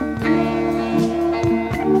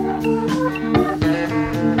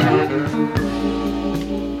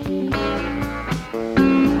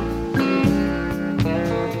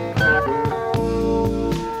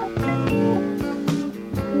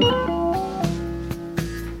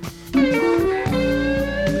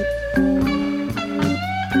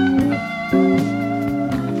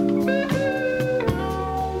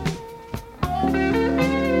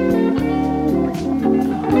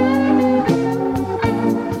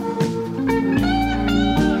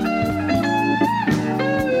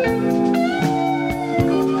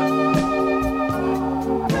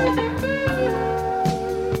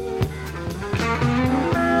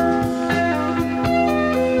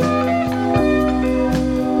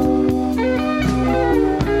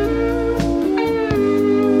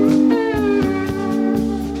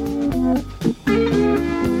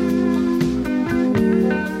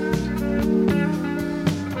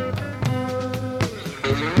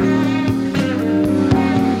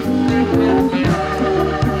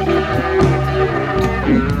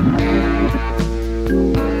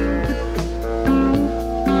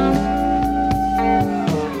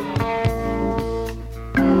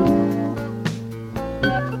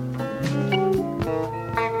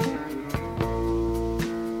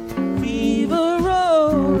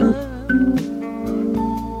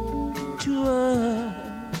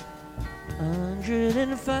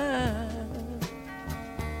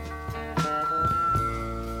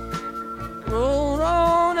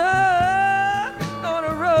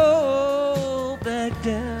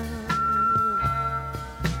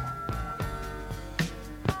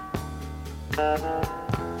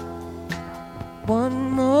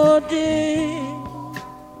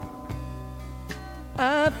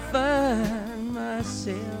 find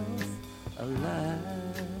myself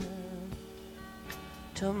alive.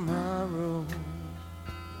 Tomorrow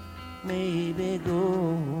maybe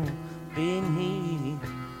go beneath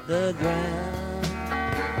the ground.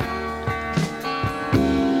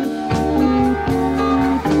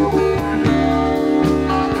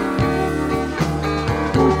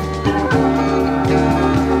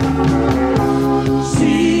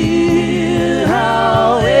 See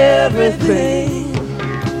how everything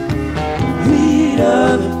lead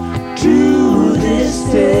up to this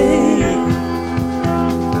day,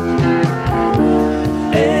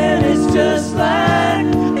 and it's just like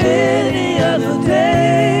any other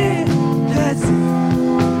day that's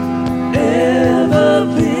ever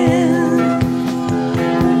been.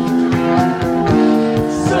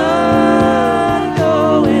 Sun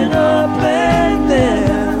going up and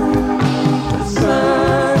then the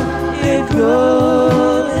sun is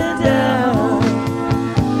going down.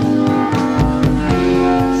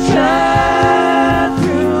 Shine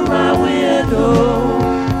through my window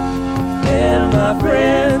and my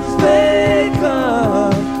friends they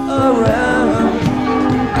come around.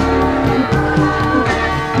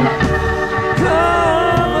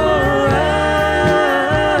 Come around.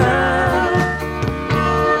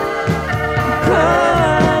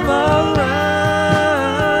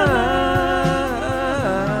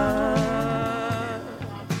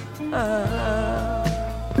 Come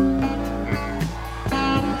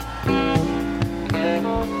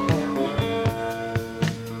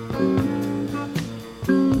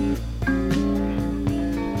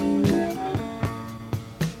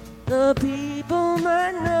The people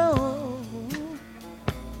might know,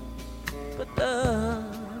 but the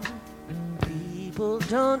people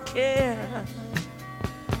don't care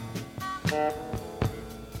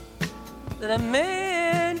that a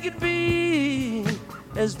man could be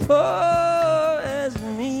as poor as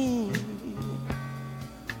me.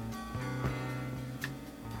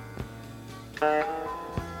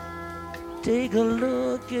 Take a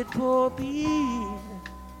look at poor Pete.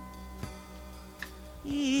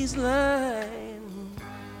 He's lying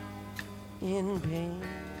in pain.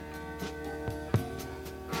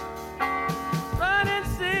 Run and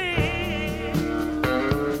see.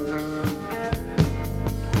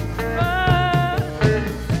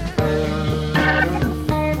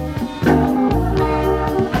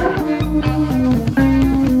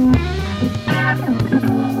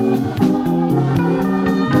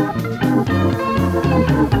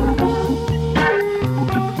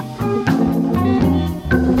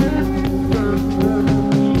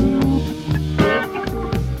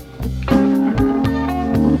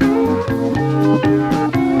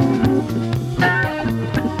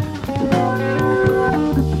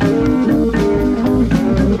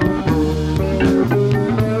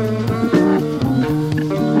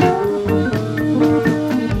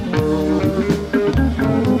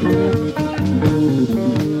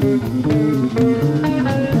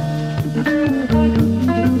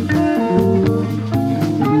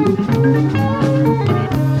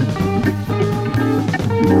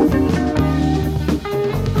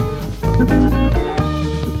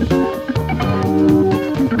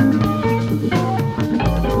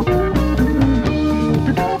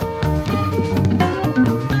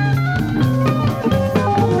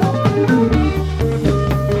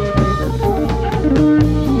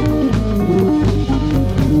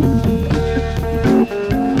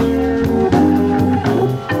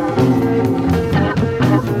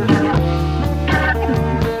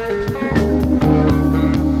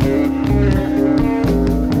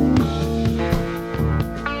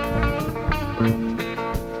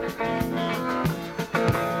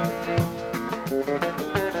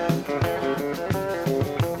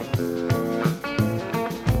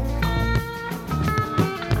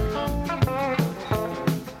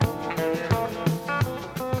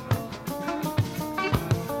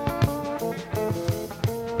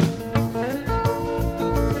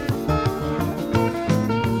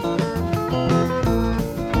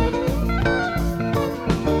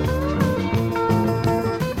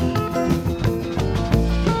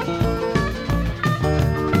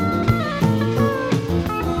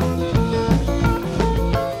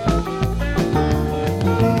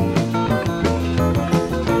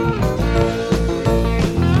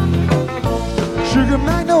 Sugar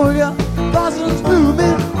magnolia, blossoms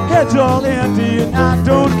blooming, heads all empty and I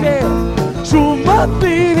don't care. So my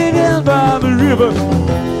baby down by the river,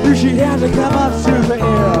 you should have to come up to the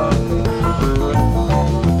air.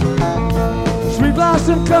 Sweet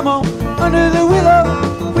blossom, come on, under the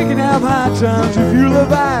willow, we can have high times if you the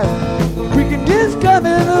vibe. We can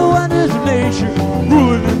discover the wonders of nature,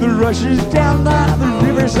 ruling in the rushes down by the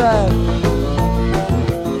riverside.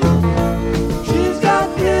 She's got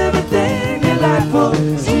everything delightful.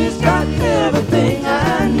 She's got everything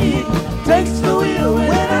I need. Takes the wheel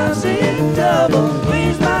when I'm saying double.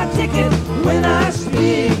 Pays my ticket when I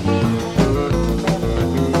speak.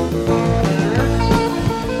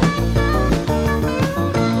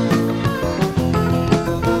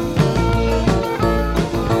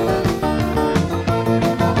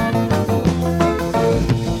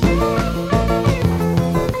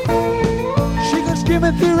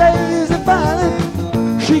 Through rays of violet,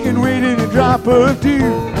 she can wait in a drop of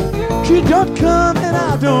dew. She don't come and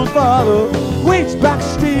I don't follow. Waits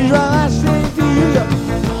backstage while I sing to you.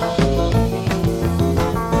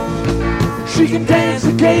 She can dance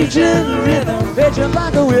the Cajun rhythm, bet you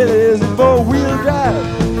like a Willis in four-wheel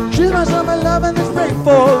drive. She's my summer love in the spring,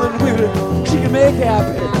 fall, and winter. She can make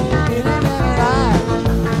happy in an eye.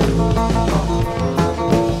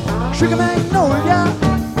 Sugar Magnolia,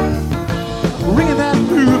 ringing that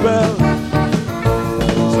bluebell,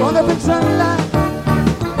 swung up in sunlight.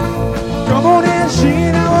 Come on and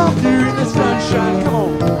sing, I walk you in the sunshine.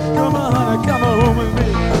 Come on, honey, come on home with me.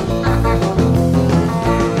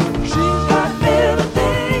 She's got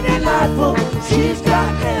everything delightful. She's got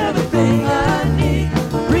everything I need.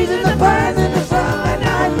 Breathing the pines in the sunlight,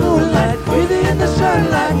 night moonlight, breathing in the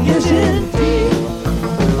sunlight, yes indeed.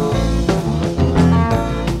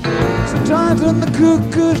 Sometimes when the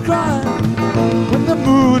cuckoo's crying, when the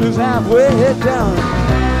moon is halfway down,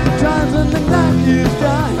 times when the night is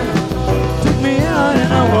dying, take me out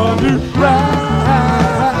and I want to ride,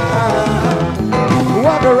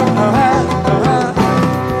 walk around.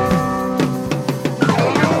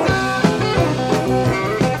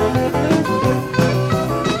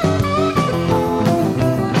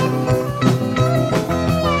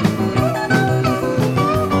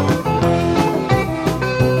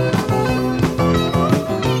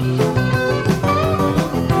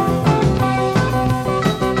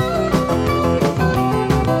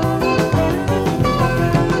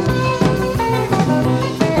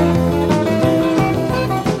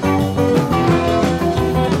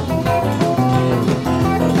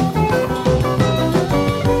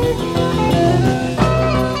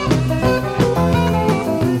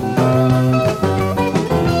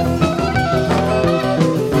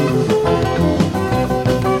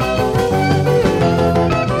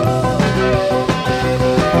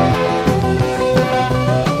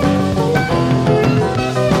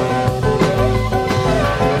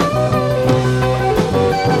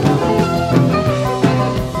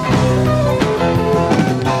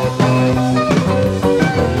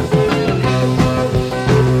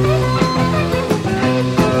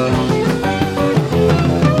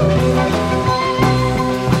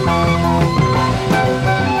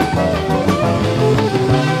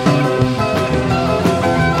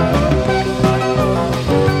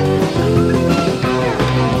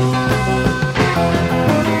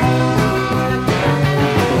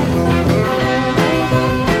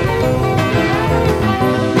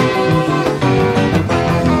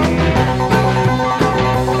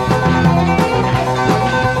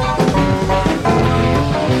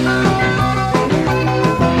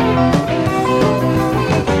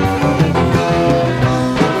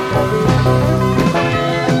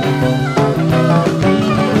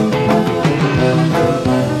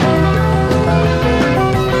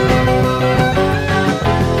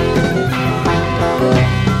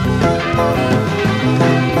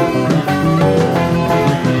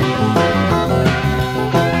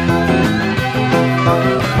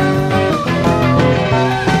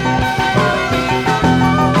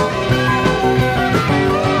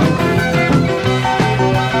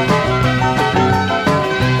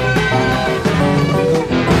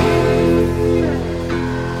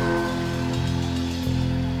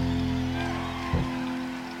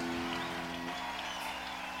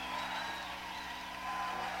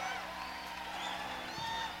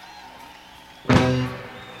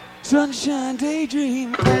 Sunshine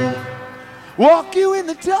daydream, walk you in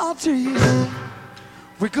the tall trees.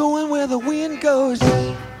 We're going where the wind goes,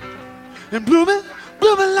 and blooming,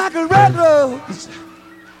 blooming like a red rose.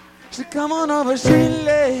 So come on over, sweet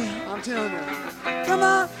lady, I'm telling you. Come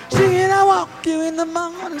on, sing it, I walk you in the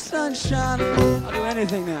morning sunshine. I'll do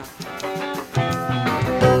anything now.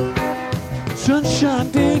 Sunshine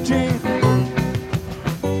daydream,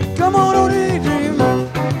 come on, daydream.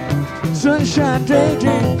 Sunshine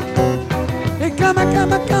daydream, hey, come on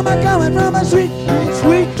from a sweet,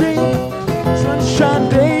 sweet dream. Sunshine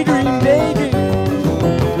daydream, daydream.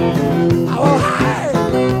 Oh, hi.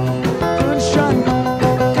 Sunshine,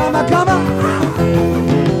 come on.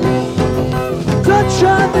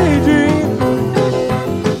 Sunshine daydream.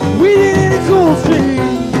 We in a cool stream.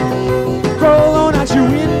 Roll on out your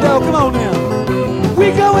window, come on now.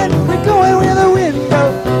 We're going with the window.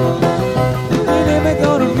 We're never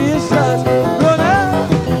gonna miss us. Run out,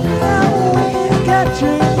 we got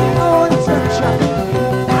dreams on the sunshine.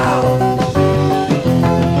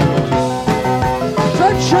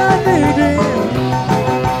 Sunshine daydream.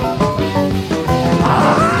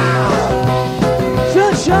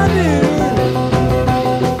 Sunshine daydream.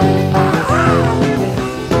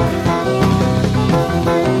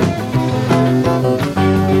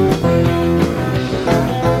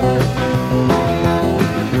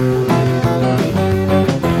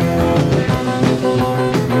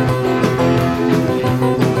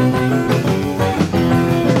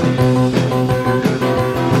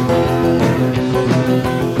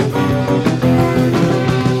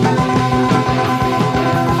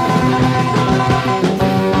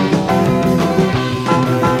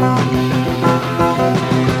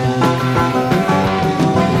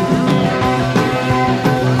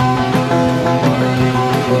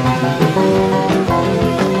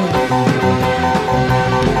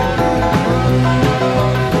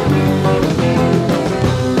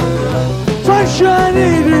 Sunshine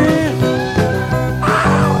daydream.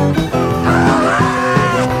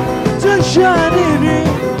 Sunshine daydream.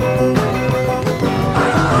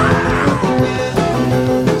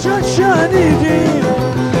 Sunshine daydream.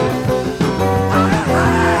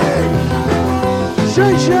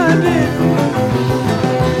 Sunshine daydream.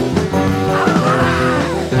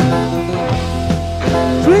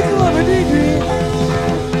 Twinkle of a daydream.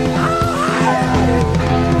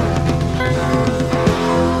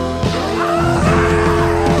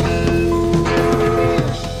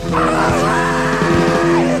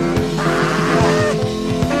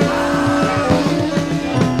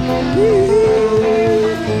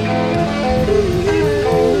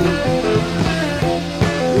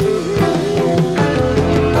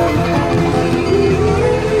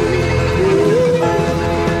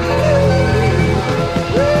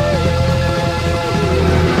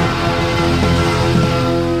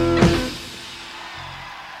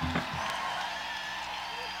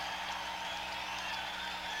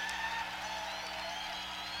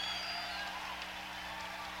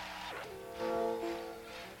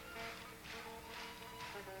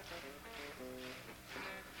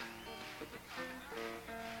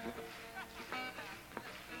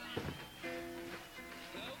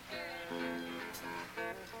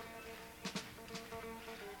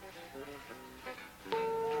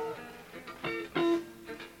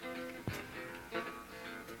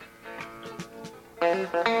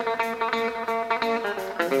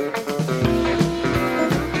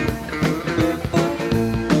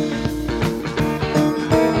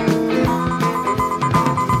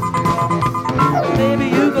 Maybe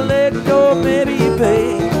you can let go, maybe you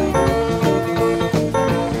pay.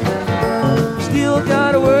 Still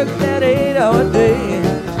gotta work that 8-hour day.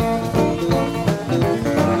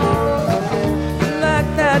 You like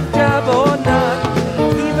that job or not?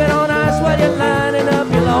 Keep it on ice while you're lining up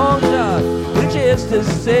your long shot. Which is to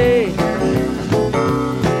say,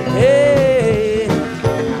 hey,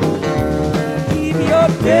 keep your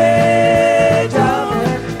day job.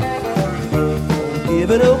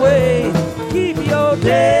 Give it away. Keep your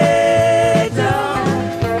day job.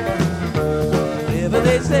 Whatever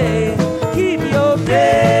they say, keep your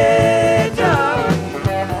day job.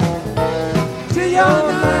 Till your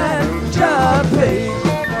night job pays.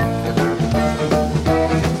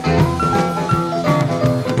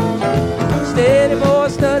 Steady boy,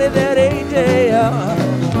 study that 8-day hour.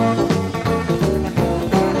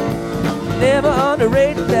 Never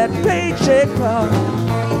underrate that paycheck power.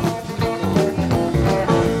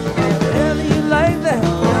 Like that,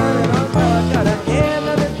 got a hand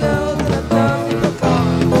on the nose and a tongue in the car,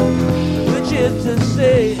 which is to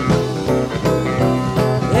say,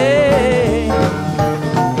 hey,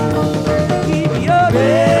 keep your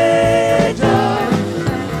day job,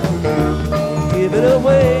 give it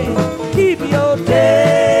away, keep your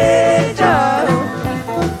day job,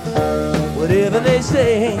 whatever they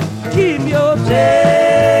say, keep your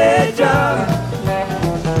day job,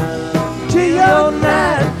 till your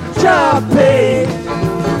night job paid.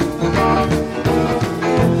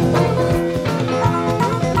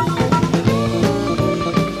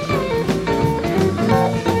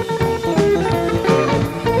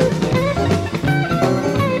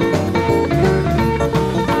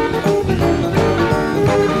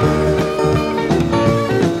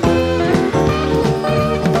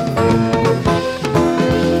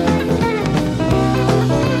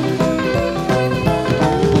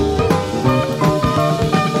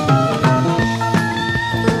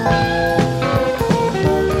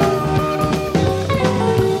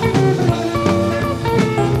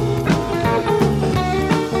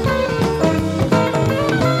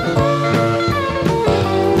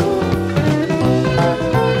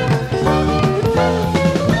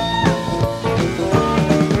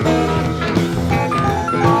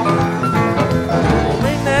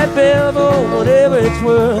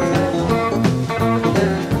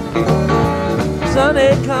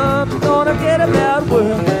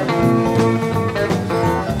 world.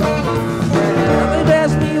 They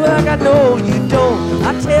ask me like I know you don't.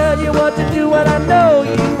 I tell you what to do when I know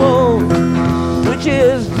you won't, which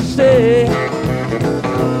is to say,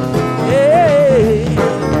 hey,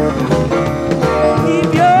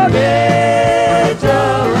 keep your day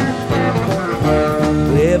job,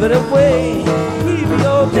 live it away. Keep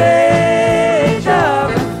your day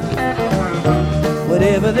job,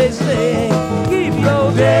 whatever they say. Keep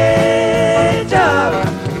your day job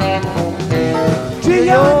till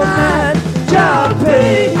your night job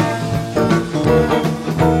pay.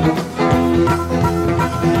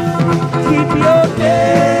 Keep your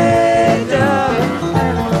day job,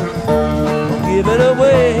 give it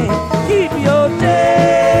away. Keep your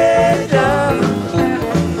day job,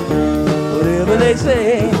 whatever they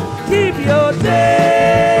say. Keep your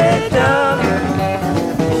day job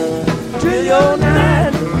till your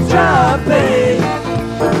night job pay.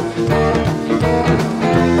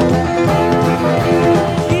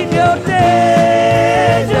 Keep your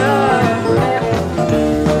day job,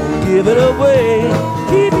 give it away.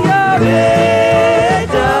 Keep your day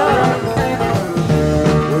job,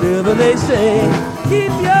 whatever they say.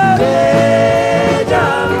 Keep your day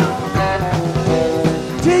job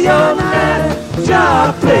till your night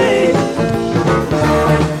job pay.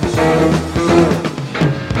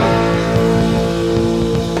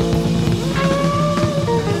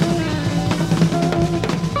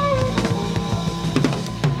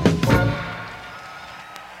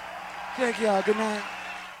 Thank y'all. Good night.